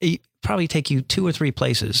 It probably take you 2 or 3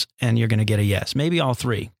 places and you're going to get a yes, maybe all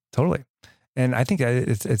 3. Totally. And I think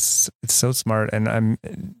it's so smart.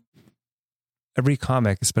 And every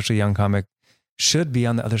comic, especially young comic, should be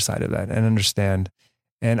on the other side of that and understand.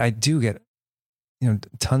 And I do get,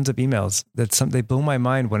 tons of emails that they blow my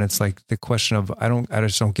mind when it's like the question of, I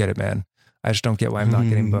just don't get it, man. I just don't get why I'm not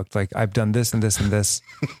getting booked. Like I've done this and this and this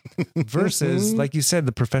versus like you said,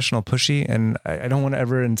 the professional pushy. And I don't want to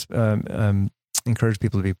ever encourage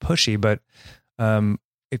people to be pushy, but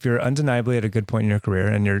if you're undeniably at a good point in your career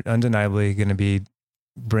and you're undeniably going to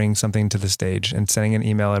bring something to the stage and sending an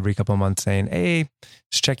email every couple of months saying, hey,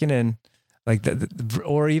 just checking in, like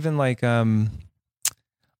or even like,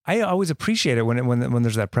 I always appreciate it when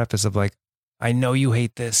there's that preface of like, I know you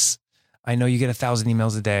hate this. I know you get 1,000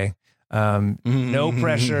 emails a day. No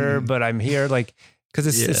pressure, but I'm here. Like, cause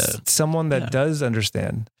it's someone that does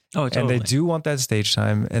understand. Oh, totally. And they do want that stage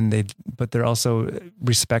time but they're also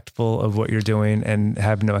respectful of what you're doing and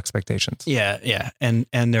have no expectations. Yeah. Yeah. And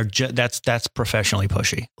they're that's professionally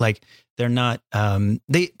pushy. Like they're not, by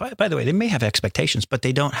the way, they may have expectations, but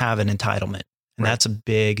they don't have an entitlement. And that's a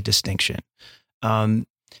big distinction.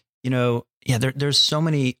 There's so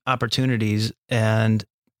many opportunities and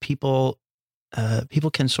people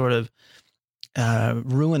can sort of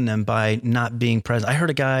ruin them by not being present. I heard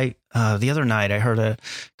a guy the other night. I heard a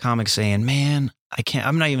comic saying, "Man,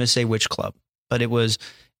 I'm not even gonna say which club, but it was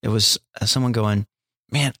someone going,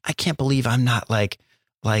 man, I can't believe I'm not like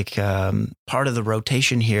part of the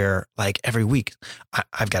rotation here. Like every week,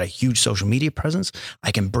 I've got a huge social media presence.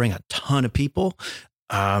 I can bring a ton of people.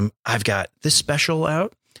 I've got this special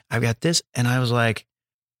out. I've got this," and I was like,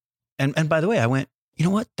 and by the way, I went, you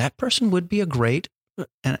know what? That person would be a great.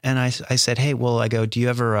 And I said, hey, well, I go, do you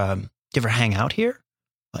ever hang out here?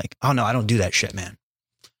 Like, oh no, I don't do that shit, man.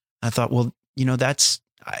 I thought, well,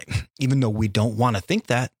 even though we don't want to think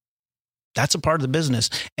that, that's a part of the business.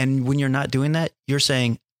 And when you're not doing that, you're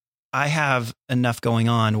saying, I have enough going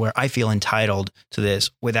on where I feel entitled to this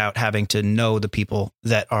without having to know the people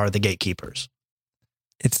that are the gatekeepers.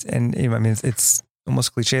 It's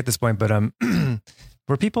almost cliche at this point, but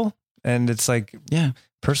we're people, and it's like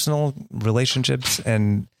personal relationships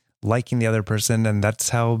and liking the other person, and that's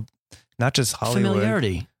how not just Hollywood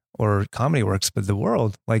familiarity or comedy works, but the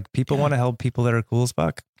world. Like people want to help people that are cool as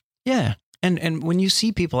fuck. Yeah, and when you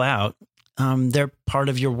see people out, they're part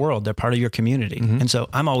of your world. They're part of your community, and so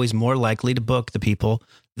I'm always more likely to book the people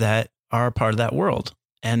that are part of that world.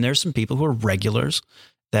 And there's some people who are regulars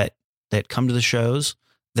that come to the shows,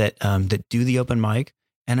 that do the open mic.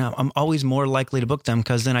 And I'm always more likely to book them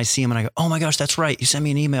because then I see them and I go, oh my gosh, that's right. You sent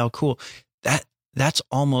me an email. Cool. That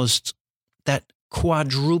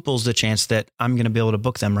quadruples the chance that I'm going to be able to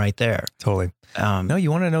book them right there. Totally. No,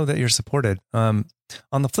 you want to know that you're supported. On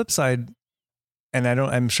the flip side, and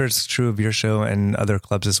I'm sure it's true of your show and other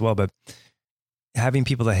clubs as well, but having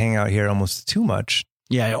people that hang out here almost too much.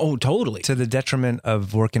 Yeah. Oh, totally. To the detriment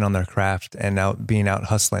of working on their craft and being out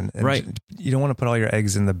hustling. And right. You don't want to put all your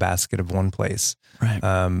eggs in the basket of one place.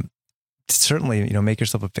 Right. Certainly, make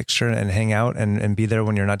yourself a fixture and hang out and be there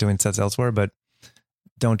when you're not doing sets elsewhere, but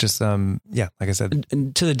don't just, like I said.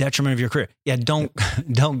 And to the detriment of your career. Yeah. Don't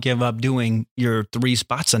give up doing your 3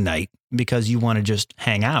 spots a night because you want to just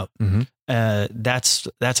hang out. Mm-hmm. That's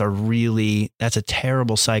a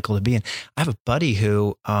terrible cycle to be in. I have a buddy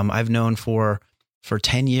who I've known for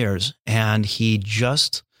 10 years, and he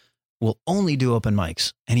just will only do open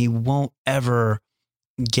mics, and he won't ever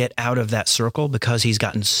get out of that circle because he's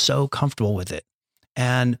gotten so comfortable with it.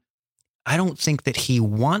 And I don't think that he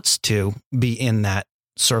wants to be in that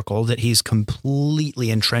circle that he's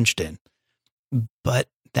completely entrenched in, but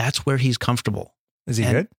that's where he's comfortable. Is he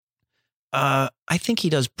good? I think he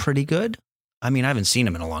does pretty good. I mean, I haven't seen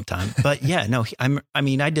him in a long time, but yeah, no,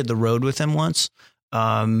 I did the road with him once.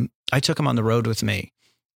 I took him on the road with me,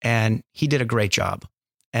 and he did a great job.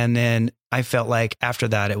 And then I felt like after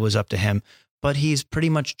that, it was up to him, but he's pretty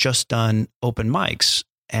much just done open mics.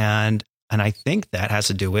 And I think that has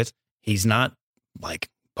to do with, he's not like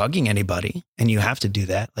bugging anybody, and you have to do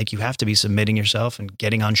that. Like you have to be submitting yourself and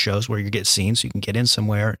getting on shows where you get seen so you can get in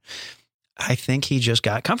somewhere. I think he just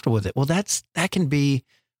got comfortable with it. Well, that can be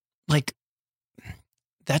like,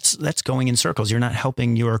 that's going in circles. You're not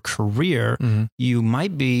helping your career. Mm-hmm. You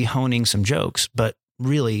might be honing some jokes, but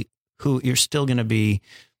really you're still going to be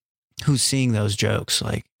who's seeing those jokes.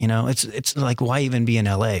 Like, it's like, why even be in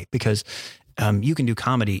LA? Because you can do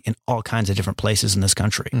comedy in all kinds of different places in this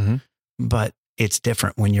country, mm-hmm. but it's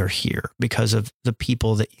different when you're here because of the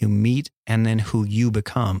people that you meet and then who you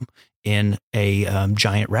become in a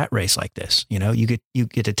giant rat race like this. You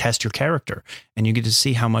get to test your character, and you get to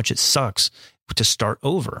see how much it sucks to start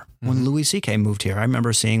over. Mm-hmm. When Louis C.K. moved here, I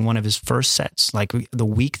remember seeing one of his first sets, like the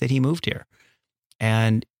week that he moved here.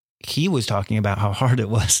 And he was talking about how hard it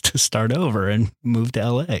was to start over and move to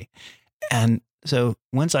LA. And so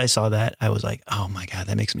once I saw that, I was like, oh my God,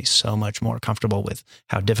 that makes me so much more comfortable with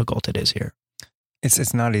how difficult it is here.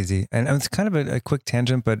 It's not easy. And it's kind of a quick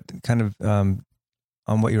tangent, but kind of on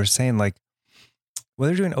what you were saying, like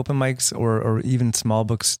whether you're doing open mics or even small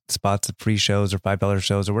book spots of free shows or $5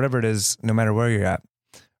 shows or whatever it is, no matter where you're at,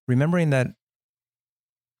 remembering that,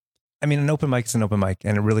 an open mic is an open mic,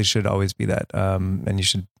 and it really should always be that. And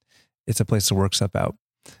it's a place to work stuff out.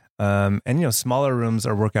 And smaller rooms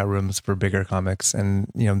are workout rooms for bigger comics. And,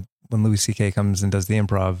 when Louis C.K. comes and does the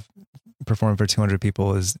improv, performing for 200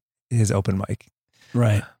 people is his open mic.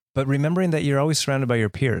 Right. But remembering that you're always surrounded by your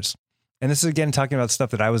peers. And this is again talking about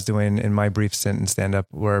stuff that I was doing in my brief stint in stand-up,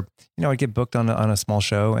 where I'd get booked on a small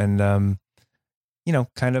show and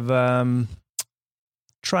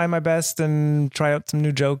try my best and try out some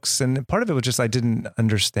new jokes. And part of it was just I didn't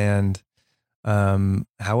understand how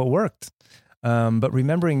it worked. But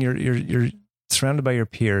remembering you're surrounded by your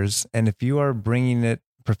peers, and if you are bringing it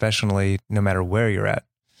professionally, no matter where you're at,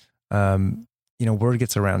 word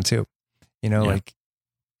gets around too. Like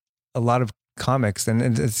a lot of comics,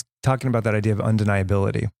 and it's talking about that idea of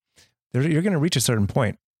undeniability. You're going to reach a certain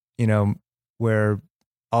point, where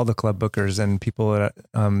all the club bookers and people at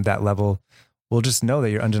that level will just know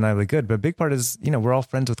that you're undeniably good. But a big part is, we're all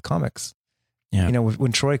friends with comics. Yeah.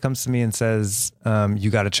 When Troy comes to me and says, you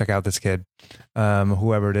got to check out this kid,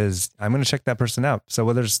 whoever it is, I'm going to check that person out. So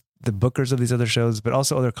whether it's the bookers of these other shows, but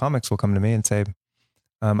also other comics will come to me and say,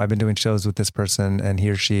 I've been doing shows with this person and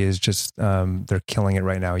he or she is just, they're killing it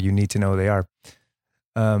right now. You need to know who they are.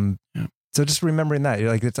 So just remembering that, you're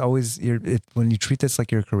like, it's always, when you treat this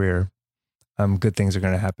like your career, good things are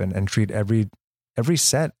going to happen, and treat every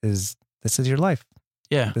this is your life.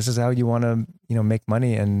 Yeah. This is how you want to, make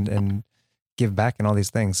money and give back and all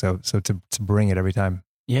these things. So to bring it every time.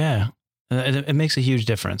 Yeah. It makes a huge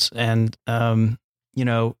difference. And,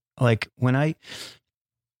 like when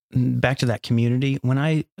back to that community, when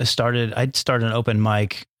I'd started an open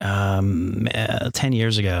mic 10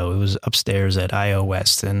 years ago. It was upstairs at IO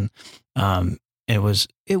West, and it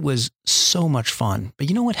was so much fun. But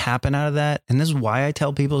you know what happened out of that? And this is why I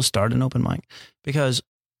tell people to start an open mic, because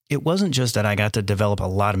it wasn't just that I got to develop a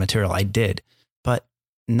lot of material. I did, but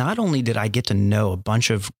not only did I get to know a bunch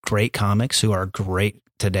of great comics who are great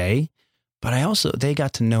today, but they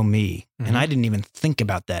got to know me. Mm-hmm. And I didn't even think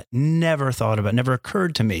about that. Never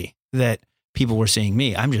occurred to me that people were seeing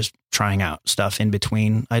me. I'm just trying out stuff in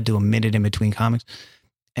between. I do a minute in between comics.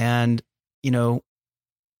 And,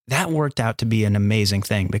 that worked out to be an amazing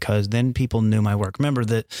thing, because then people knew my work. Remember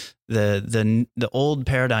that the old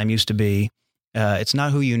paradigm used to be, it's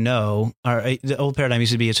not who you know, or the old paradigm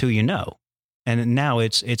used to be, it's who you know. And now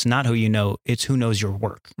it's not who you know, it's who knows your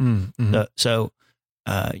work. Mm-hmm. So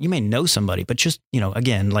you may know somebody, but just,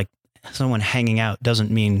 again, like someone hanging out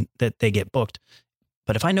doesn't mean that they get booked.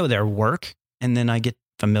 But if I know their work and then I get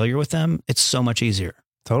familiar with them, it's so much easier.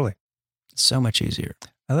 Totally. So much easier.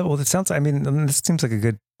 Well, it sounds, this seems like a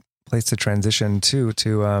good place to transition to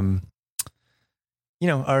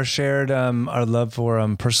our shared, our love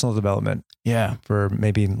for personal development. Yeah. For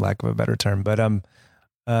maybe lack of a better term. But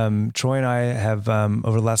Troy and I have,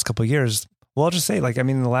 over the last couple of years, well, I'll just say,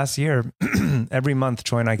 in the last year, every month,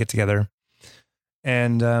 Troy and I get together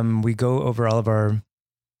and we go over all of our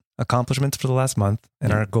accomplishments for the last month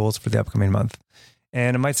and our goals for the upcoming month.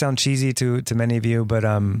 And it might sound cheesy to many of you, but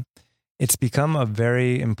it's become a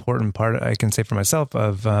very important part, I can say for myself,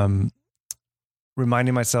 of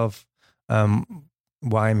reminding myself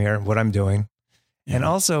why I'm here, what I'm doing. Yeah. And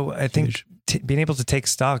also, I think being able to take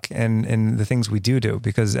stock in the things we do,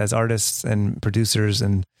 because as artists and producers,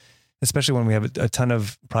 and especially when we have a ton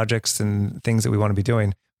of projects and things that we want to be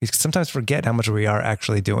doing, we sometimes forget how much we are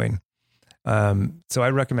actually doing. So I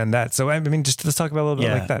recommend that. So just let's talk about a little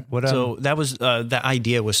bit like that. So that was that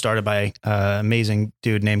idea was started by an amazing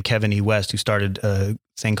dude named Kevin E. West, who started a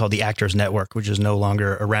thing called the Actors Network, which is no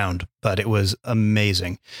longer around, but it was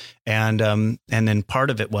amazing. And then part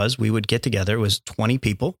of it was we would get together. It was 20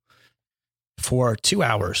 people for 2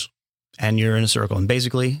 hours, and you're in a circle, and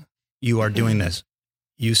basically you are doing this.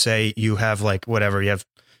 You say you have you have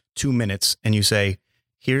 2 minutes, and you say,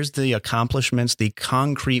 here's the accomplishments, the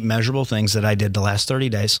concrete measurable things that I did the last 30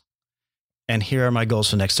 days. And here are my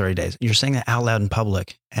goals for the next 30 days. You're saying that out loud in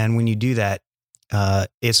public. And when you do that,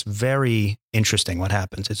 it's very interesting what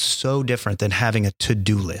happens. It's so different than having a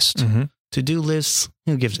to-do list. Mm-hmm. To-do lists,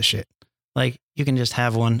 who gives a shit? You can just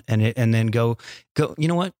have one and then go, you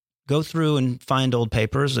know what? Go through and find old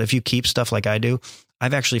papers. If you keep stuff like I do,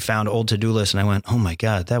 I've actually found old to-do lists and I went, oh my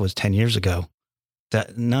God, that was 10 years ago.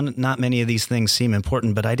 That not many of these things seem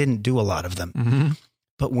important, but I didn't do a lot of them. Mm-hmm.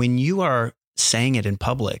 But when you are saying it in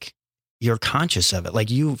public, you're conscious of it.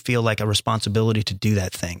 You feel like a responsibility to do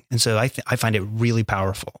that thing. And so I find it really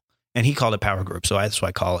powerful. And he called it Power Group. So that's what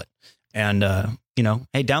I call it. And,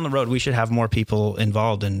 hey, down the road, we should have more people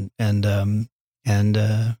involved and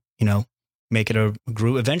make it a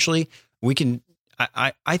group. Eventually we can,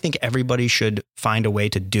 I think everybody should find a way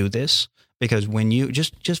to do this, because when you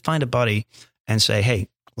just find a buddy and say, hey,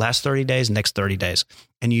 last 30 days, next 30 days.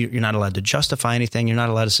 And you're not allowed to justify anything. You're not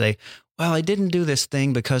allowed to say, well, I didn't do this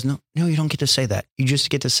thing because no, you don't get to say that. You just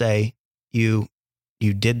get to say you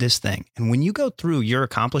did this thing. And when you go through your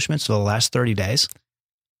accomplishments for the last 30 days,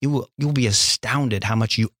 you'll be astounded how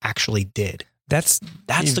much you actually did. That's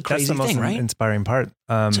the crazy thing, right? Inspiring part.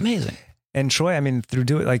 It's amazing. And Troy, through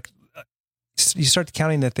doing you start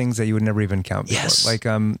counting the things that you would never even count before. Yes.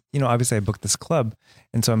 Obviously I booked this club,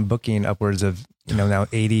 and so I'm booking upwards of, now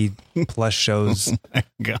 80 plus shows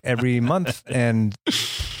every month. And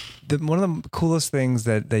one of the coolest things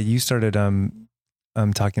that you started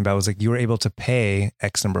talking about was you were able to pay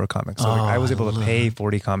X number of comics. So I was able to pay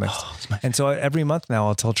 40 comics. And so every month now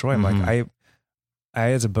I'll tell Troy, I'm I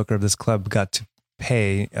as a booker of this club got to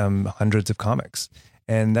pay hundreds of comics.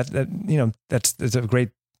 And that's a great,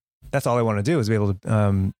 that's all I want to do, is be able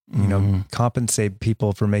to, compensate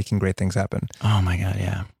people for making great things happen. Oh my God.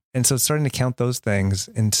 Yeah. And so starting to count those things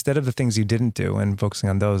instead of the things you didn't do and focusing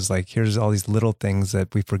on those, here's all these little things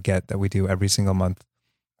that we forget that we do every single month.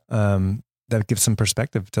 That gives some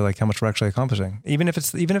perspective to how much we're actually accomplishing. Even if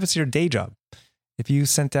it's your day job. If you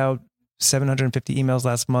sent out 750 emails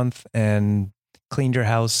last month and cleaned your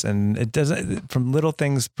house, and it doesn't, from little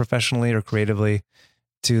things professionally or creatively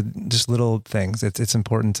to just little things, it's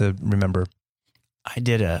important to remember. I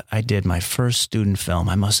did my first student film.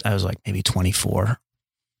 I was maybe 24,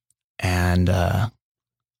 And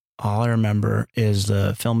all I remember is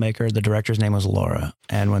the filmmaker, the director's name was Laura.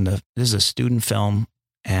 And this is a student film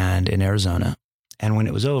and in Arizona. And when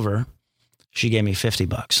it was over, she gave me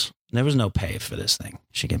 $50. There was no pay for this thing.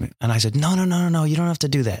 She gave me, and I said, no, you don't have to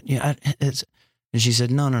do that. Yeah, and she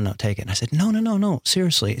said, no, take it. And I said, no,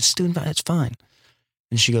 seriously, it's student, it's fine.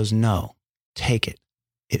 And she goes, no, take it.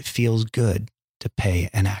 It feels good to pay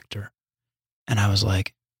an actor. And I was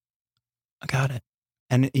like, I got it.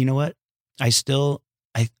 And you know what?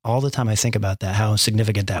 All the time I think about that, how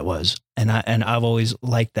significant that was. And I've always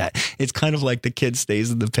liked that. It's kind of like the kid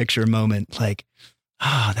stays in the picture moment. Like,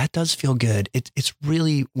 that does feel good. It's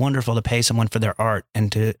really wonderful to pay someone for their art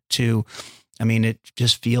and I mean, it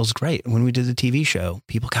just feels great. When we did the TV show,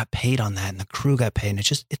 people got paid on that and the crew got paid. And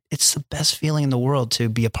it's the best feeling in the world to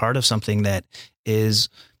be a part of something that is,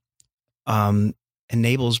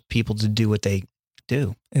 enables people to do what they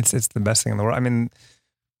do. It's the best thing in the world. I mean,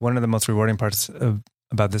 one of the most rewarding parts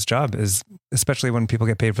about this job is especially when people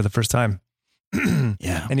get paid for the first time.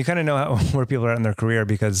 Yeah. And you kind of know where people are at in their career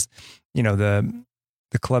because, you know,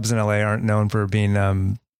 the clubs in LA aren't known for being,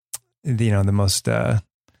 the most,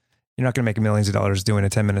 you're not going to make millions of dollars doing a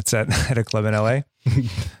 10-minute set at a club in LA.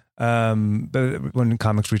 But when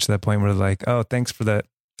comics reach that point where they're like, oh, thanks for the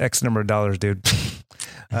X number of dollars, dude.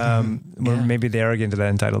 Maybe they are getting to that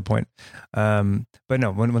entitled point. But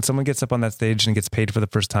no, when someone gets up on that stage and gets paid for the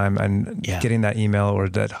first time and getting that email or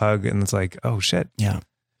that hug and it's like, oh shit. Yeah.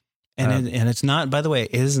 And it's not, by the way,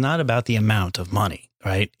 it is not about the amount of money,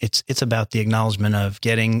 right? It's about the acknowledgement of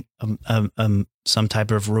getting some type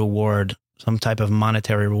of reward, some type of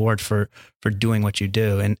monetary reward for doing what you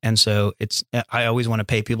do. And so I always want to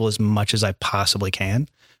pay people as much as I possibly can,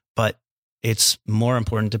 but it's more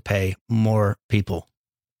important to pay more people.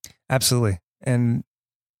 Absolutely. And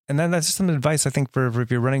then that's just some advice, I think, for if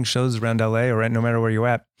you're running shows around LA or no matter where you're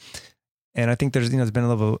at. And I think there's been a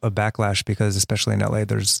little of a backlash because especially in LA,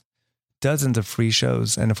 there's dozens of free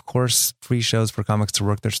shows. And of course, free shows for comics to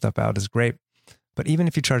work their stuff out is great. But even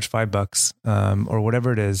if you charge $5 or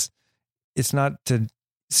whatever it is, it's not to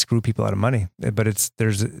screw people out of money, but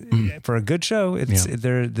for a good show,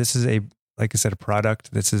 this is like I said, a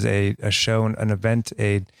product. This is a show, an event,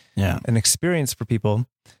 an experience for people.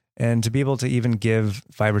 And to be able to even give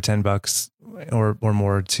 $5 or $10 or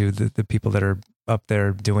more to the people that are up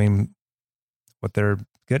there doing what they're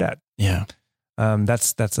good at. Yeah.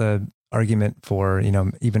 That's a argument for,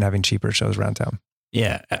 even having cheaper shows around town.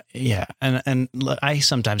 Yeah. Yeah. And I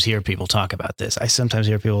sometimes hear people talk about this. I sometimes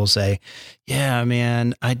hear people say, yeah,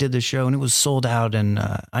 man, I did the show and it was sold out and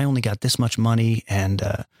I only got this much money. And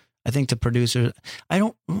I think the producer,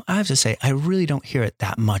 I have to say, I really don't hear it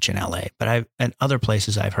that much in LA, but at other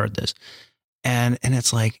places I've heard this. And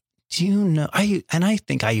it's like, do you know, I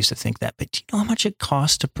think I used to think that, but do you know how much it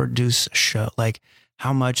costs to produce a show? Like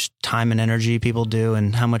how much time and energy people do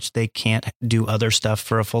and how much they can't do other stuff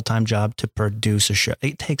for a full-time job to produce a show.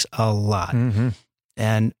 It takes a lot. Mm-hmm.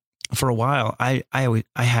 And for a while, I've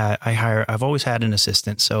always had an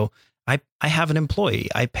assistant. So I have an employee.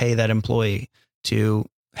 I pay that employee to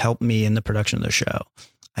help me in the production of the show.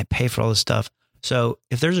 I pay for all this stuff. So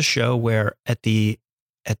if there's a show where a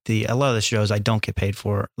lot of the shows I don't get paid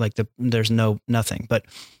for, like there's nothing, but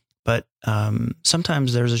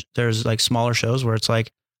sometimes there's like smaller shows where it's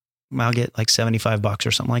like, I'll get like $75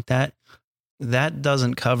 or something like that. That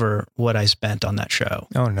doesn't cover what I spent on that show.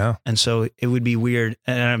 Oh no. And so it would be weird.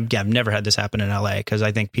 And I've never had this happen in LA because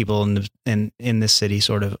I think people in this city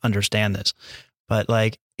sort of understand this, but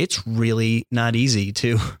like, it's really not easy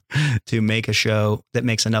to make a show that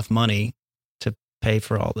makes enough money to pay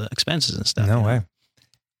for all the expenses and stuff. No way.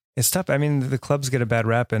 It's tough. I mean, the clubs get a bad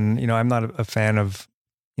rap and, I'm not a fan of,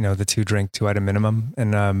 the 2-item minimum.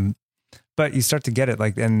 And, but you start to get it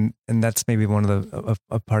like, and that's maybe one of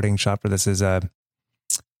a parting shot for this is,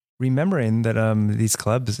 remembering that, these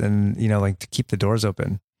clubs and, like to keep the doors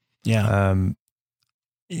open. Yeah.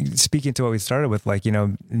 Speaking to what we started with, like,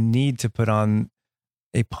 need to put on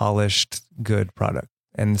a polished, good product.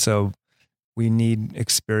 And so we need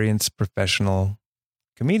experienced professional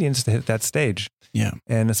comedians to hit that stage. Yeah.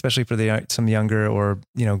 And especially for some younger or,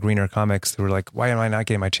 greener comics who are like, why am I not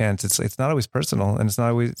getting my chance? It's not always personal and it's not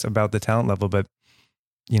always about the talent level, but,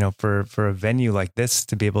 for a venue like this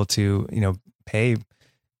to be able to, pay.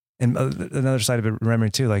 And another side of it,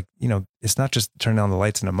 remembering too, like, it's not just turning on the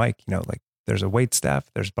lights and a mic, like there's a wait staff,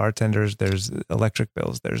 there's bartenders, there's electric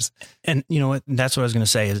bills, and you know what, that's what I was going to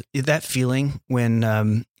say is that feeling when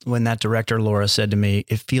that director, Laura, said to me,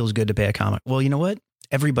 it feels good to pay a comic. Well, you know what?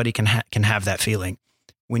 Everybody can have that feeling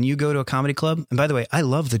when you go to a comedy club, and by the way, I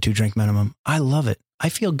love the 2-drink minimum. I love it. I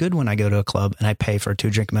feel good when I go to a club and I pay for a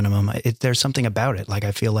 2-drink minimum. There's something about it. Like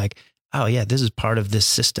I feel like, oh yeah, this is part of this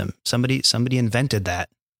system. Somebody invented that,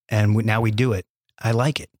 and now we do it. I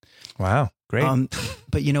like it. Wow, great.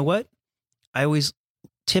 But you know what? I always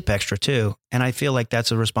tip extra too, and I feel like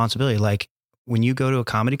that's a responsibility. Like when you go to a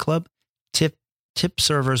comedy club, tip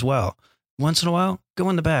servers well. Once in a while, go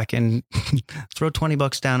in the back and throw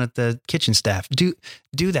 $20 down at the kitchen staff. Do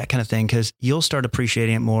that kind of thing, because you'll start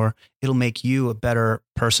appreciating it more. It'll make you a better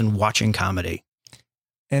person watching comedy.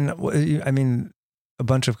 And I mean, a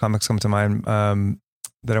bunch of comics come to mind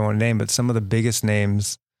that I won't name, but some of the biggest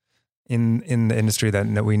names in the industry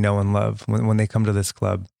that we know and love when they come to this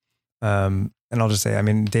club. And I'll just say, I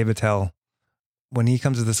mean, Dave Attell, when he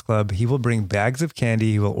comes to this club, he will bring bags of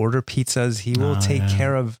candy. He will order pizzas. He will take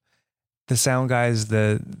care of the sound guys,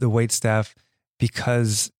 the wait staff,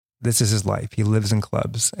 because this is his life. He lives in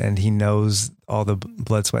clubs and he knows all the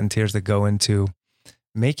blood, sweat, and tears that go into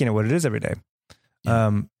making it what it is every day.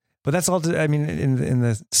 Yeah. But that's all, I mean, in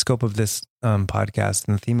the scope of this podcast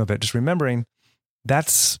and the theme of it, just remembering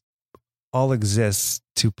that's all exists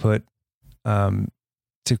to put,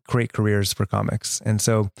 to create careers for comics. And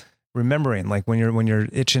so remembering, like when you're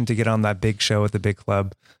itching to get on that big show at the big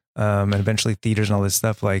club, and eventually theaters and all this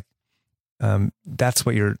stuff, like, that's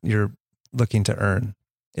what you're looking to earn.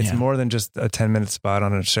 It's more than just a 10-minute spot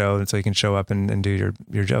on a show, and so you can show up and do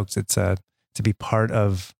your jokes. It's to be part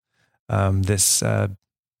of this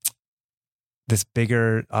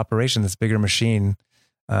bigger operation, this bigger machine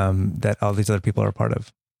that all these other people are a part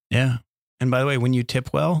of. Yeah. And by the way, when you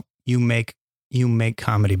tip well, you make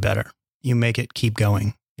comedy better. You make it keep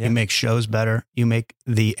going. Yeah. You make shows better. You make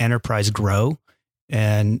the enterprise grow.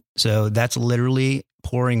 And so that's literally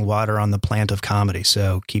pouring water on the plant of comedy.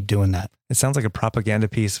 So keep doing that. It sounds like a propaganda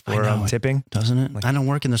piece for tipping. Doesn't it? Like, I don't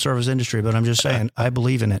work in the service industry, but I'm just saying, I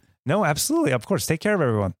believe in it. No, absolutely. Of course. Take care of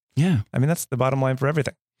everyone. Yeah. I mean, that's the bottom line for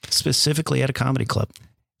everything. Specifically at a comedy club.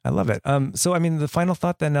 I love it. So, I mean, the final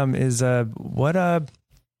thought then is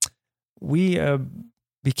we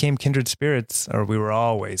became kindred spirits, or we were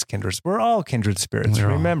always kindred. We're all kindred spirits.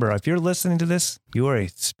 Remember, if you're listening to this, you are a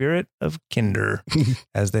spirit of kinder,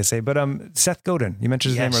 as they say. But Seth Godin, you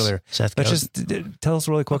mentioned his name earlier. Seth Godin. Let's just tell us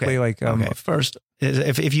really quickly. First,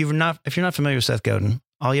 if you're not familiar with Seth Godin,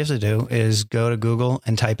 all you have to do is go to Google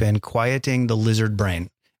and type in "quieting the lizard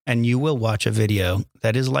brain," and you will watch a video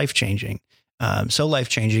that is life changing. So life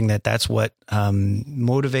changing that's what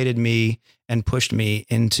motivated me and pushed me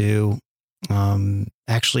into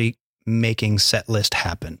actually making Setlist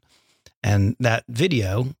happen. And that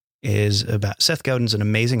video is about Seth Godin's an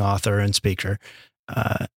amazing author and speaker.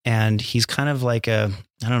 And he's kind of like I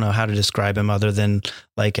don't know how to describe him other than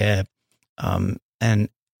like an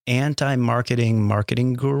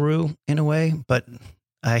anti-marketing guru in a way, but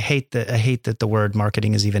I hate that the word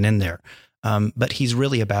marketing is even in there. But he's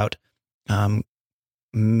really about,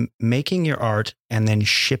 making your art and then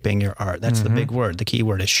shipping your art. That's the big word. The key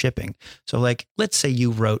word is shipping. So like, let's say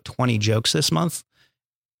you wrote 20 jokes this month.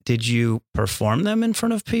 Did you perform them in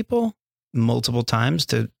front of people multiple times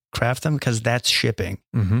to craft them? Because that's shipping.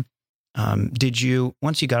 Did you,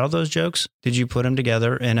 once you got all those jokes, did you put them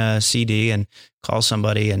together in a CD and call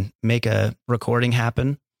somebody and make a recording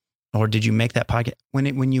happen? Or did you make that podcast?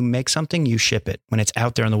 When you make something, you ship it when it's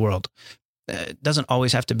out there in the world. It doesn't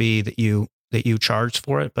always have to be that you charge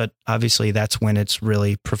for it, but obviously that's when it's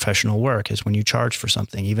really professional work, is when you charge for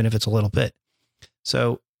something, even if it's a little bit.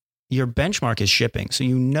 So your benchmark is shipping. So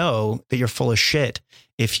you know that you're full of shit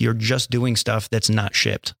if you're just doing stuff that's not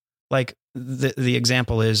shipped. Like the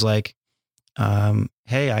example is like,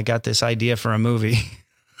 hey, I got this idea for a movie.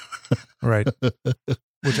 Right.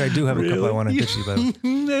 Which I do have a couple I want to pitch you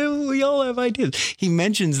about. We all have ideas. He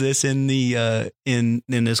mentions this in the in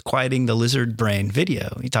this Quieting the Lizard Brain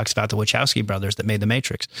video. He talks about the Wachowski brothers that made The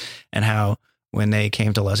Matrix, and how when they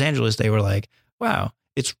came to Los Angeles, they were like, wow,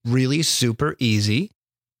 it's really super easy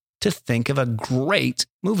to think of a great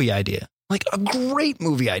movie idea. Like a great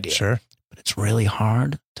movie idea. Sure. But it's really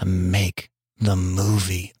hard to make the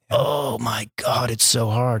movie. Oh my God, it's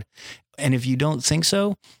so hard. And if you don't think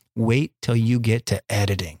so, wait till you get to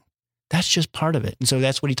editing. That's just part of it. And so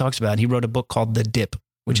that's what he talks about. He wrote a book called The Dip,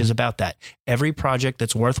 which is about that. Every project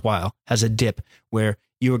that's worthwhile has a dip where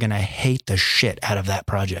you are going to hate the shit out of that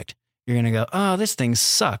project. You're going to go, oh, this thing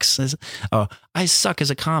sucks. Oh, I suck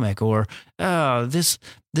as a comic. Or, oh, this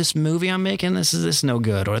movie I'm making, this is no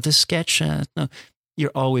good. Or this sketch, no.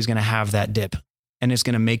 You're always going to have that dip. And it's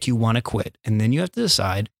going to make you want to quit. And then you have to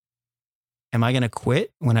decide, am I going to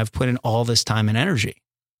quit when I've put in all this time and energy?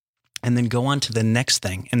 And then go on to the next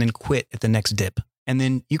thing and then quit at the next dip. And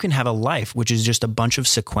then you can have a life, which is just a bunch of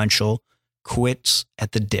sequential quits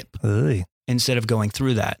at the dip Ugh. instead of going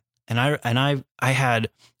through that. And I had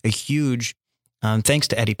a huge, thanks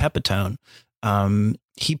to Eddie Pepitone,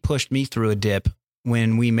 he pushed me through a dip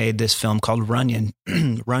when we made this film called Runyon,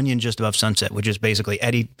 Runyon Just Above Sunset, which is basically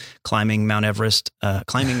Eddie climbing Mount Everest,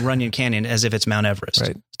 climbing Runyon Canyon as if it's Mount Everest.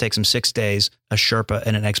 Right. It takes him 6 days, a Sherpa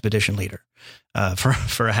and an expedition leader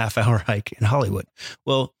for a half-hour hike in Hollywood.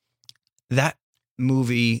 Well, that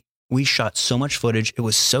movie, we shot so much footage. It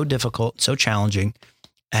was so difficult, so challenging,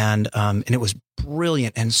 and it was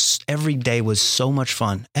brilliant. And every day was so much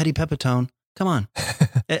fun. Eddie Pepitone, come on.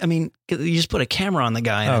 I mean, you just put a camera on the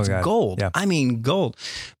guy and it's God. gold. Yeah. I mean, gold.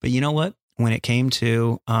 But you know what? When it came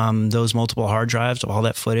to those multiple hard drives of all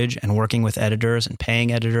that footage and working with editors and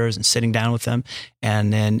paying editors and sitting down with them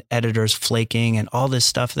and then editors flaking and all this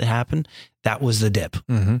stuff that happened, that was the dip.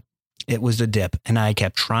 Mm-hmm. It was the dip. And I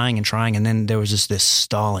kept trying and trying. And then there was just this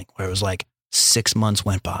stalling where it was like 6 months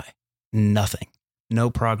went by, nothing, no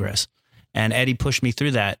progress. And Eddie pushed me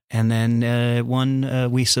through that. And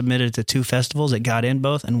then we submitted to 2 festivals. It got in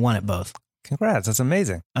both and won at both. Congrats. That's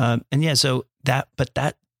amazing. And yeah, so that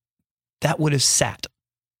would have sat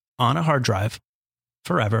on a hard drive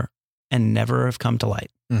forever and never have come to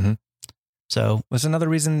light. Mm-hmm. So What's another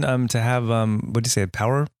reason to have, what do you say,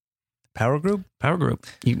 power group? Power group.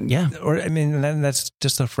 Yeah. Or, I mean, that's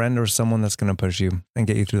just a friend or someone that's going to push you and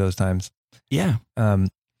get you through those times. Yeah.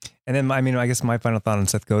 And then, I mean, I guess my final thought on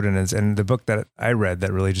Seth Godin is, and the book that I read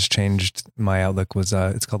that really just changed my outlook was,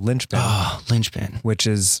 it's called Linchpin. Oh, Linchpin. Which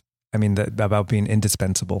is, I mean, about being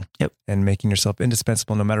indispensable. Yep. And making yourself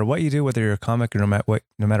indispensable no matter what you do, whether you're a comic or no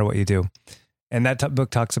matter what you do. And that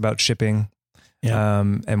book talks about shipping,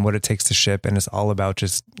 and what it takes to ship. And it's all about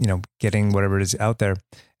just, getting whatever it is out there.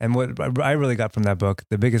 And what I really got from that book,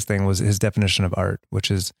 the biggest thing was his definition of art, which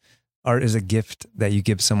is art is a gift that you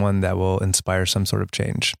give someone that will inspire some sort of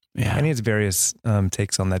change. Yeah. And he has various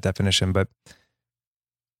takes on that definition. But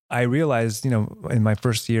I realized, in my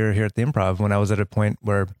first year here at the Improv, when I was at a point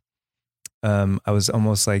where I was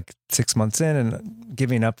almost like 6 months in and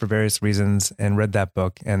giving up for various reasons, and read that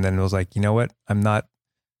book. And then it was like, you know what? I'm not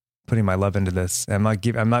putting my love into this. I'm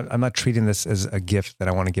not treating this as a gift that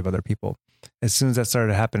I want to give other people. As soon as that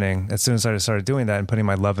started happening, as soon as I started doing that and putting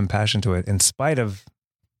my love and passion to it, in spite of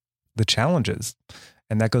the challenges,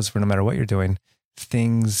 and that goes for no matter what you're doing,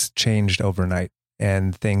 things changed overnight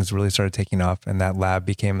and things really started taking off, and that lab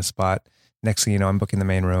became a spot. Next thing you know, I'm booking the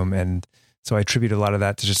main room. And so I attribute a lot of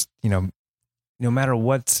that to just, no matter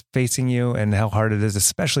what's facing you and how hard it is,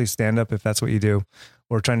 especially stand up, if that's what you do,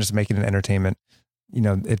 or trying to just make it an entertainment,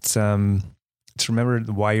 it's remember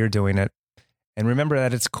why you're doing it. And remember that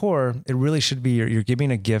at its core, it really should be you're giving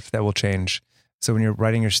a gift that will change. So when you're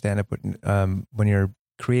writing your stand up, when you're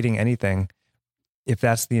creating anything, if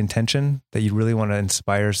that's the intention, that you really want to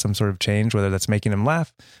inspire some sort of change, whether that's making them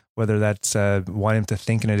laugh, whether that's wanting them to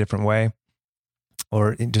think in a different way,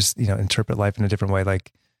 or just, interpret life in a different way.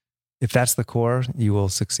 Like, if that's the core, you will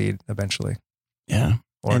succeed eventually. Yeah.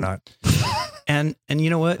 Or not. And you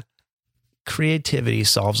know what? Creativity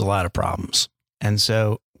solves a lot of problems. And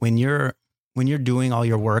so when you're doing all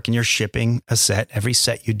your work and you're shipping a set, every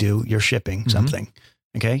set you do, you're shipping something.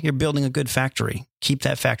 Okay. You're building a good factory. Keep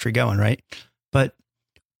that factory going, right? But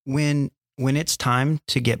when it's time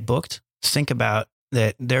to get booked, think about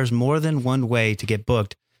that there's more than one way to get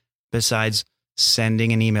booked besides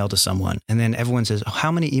sending an email to someone. And then everyone says, oh,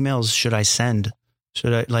 how many emails should I send?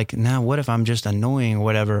 Should I now what if I'm just annoying or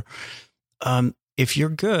whatever? If you're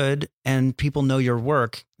good and people know your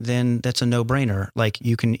work, then that's a no-brainer. Like,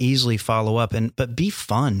 you can easily follow up but be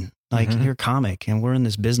fun. Like, you're a comic and we're in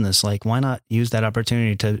this business. Like, why not use that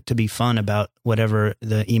opportunity to be fun about whatever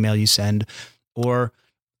the email you send? Or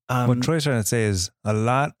what Troy's trying to say is a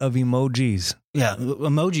lot of emojis. Yeah,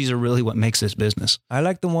 emojis are really what makes this business. I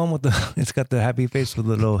like the one with it's got the happy face with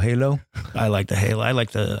the little halo. I like the halo.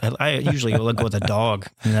 I usually look with a dog,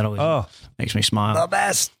 and that always makes me smile. The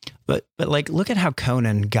best. But like, look at how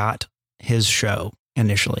Conan got his show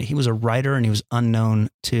initially. He was a writer and he was unknown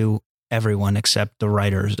to everyone except the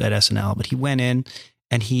writers at SNL. But he went in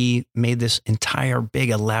and he made this entire big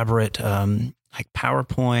elaborate like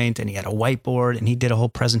PowerPoint, and he had a whiteboard, and he did a whole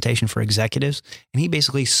presentation for executives, and he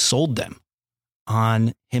basically sold them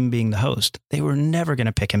on him being the host. They were never going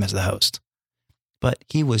to pick him as the host, but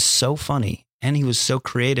he was so funny and he was so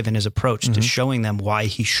creative in his approach to showing them why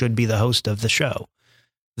he should be the host of the show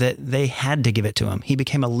that they had to give it to him. He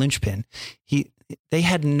became a linchpin. They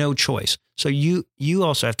had no choice. So you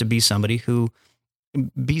also have to be somebody who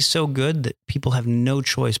be so good that people have no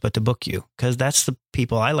choice but to book you, because that's the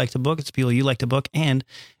people I like to book. It's the people you like to book. And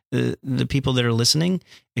the people that are listening,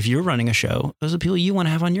 if you're running a show, those are the people you want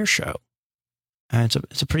to have on your show.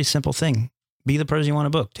 It's a pretty simple thing. Be the person you want to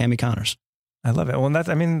book. Tammy Connors. I love it. Well, this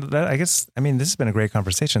has been a great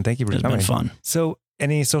conversation. Thank you for coming. It's been fun. So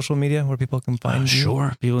any social media where people can find you?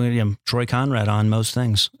 Sure. People can Troy Conrad on most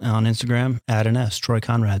things. On Instagram, @an S, Troy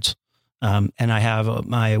Conrads. And I have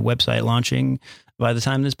my website launching by the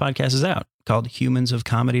time this podcast is out, called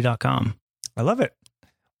humansofcomedy.com. I love it.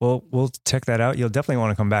 Well, we'll check that out. You'll definitely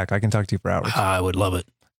want to come back. I can talk to you for hours. I would love it.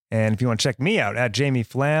 And if you want to check me out, @Jamie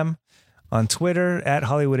Flam. On Twitter,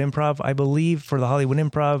 @Hollywood Improv, I believe, for the Hollywood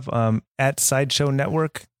Improv, @Sideshow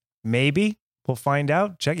Network. Maybe we'll find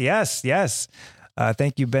out. Check. Yes.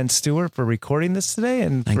 Thank you, Ben Stewart, for recording this today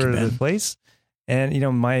and Thank for you, Ben. the place. And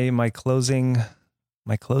my closing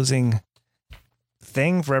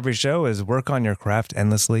thing for every show is work on your craft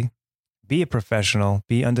endlessly, be a professional,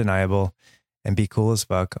 be undeniable, and be cool as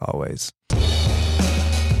fuck always.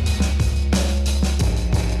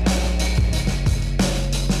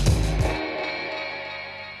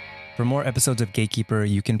 For more episodes of Gatekeeper,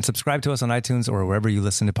 you can subscribe to us on iTunes or wherever you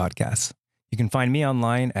listen to podcasts. You can find me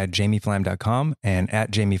online at jamieflam.com and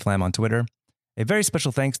 @JamieFlam on Twitter. A very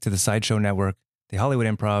special thanks to the Sideshow Network, the Hollywood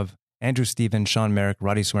Improv, Andrew Stevens, Sean Merrick,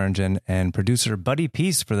 Roddy Swearingen, and producer Buddy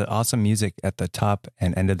Peace for the awesome music at the top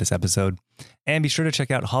and end of this episode. And be sure to check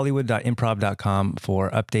out hollywood.improv.com for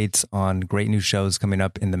updates on great new shows coming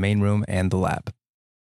up in the main room and the lab.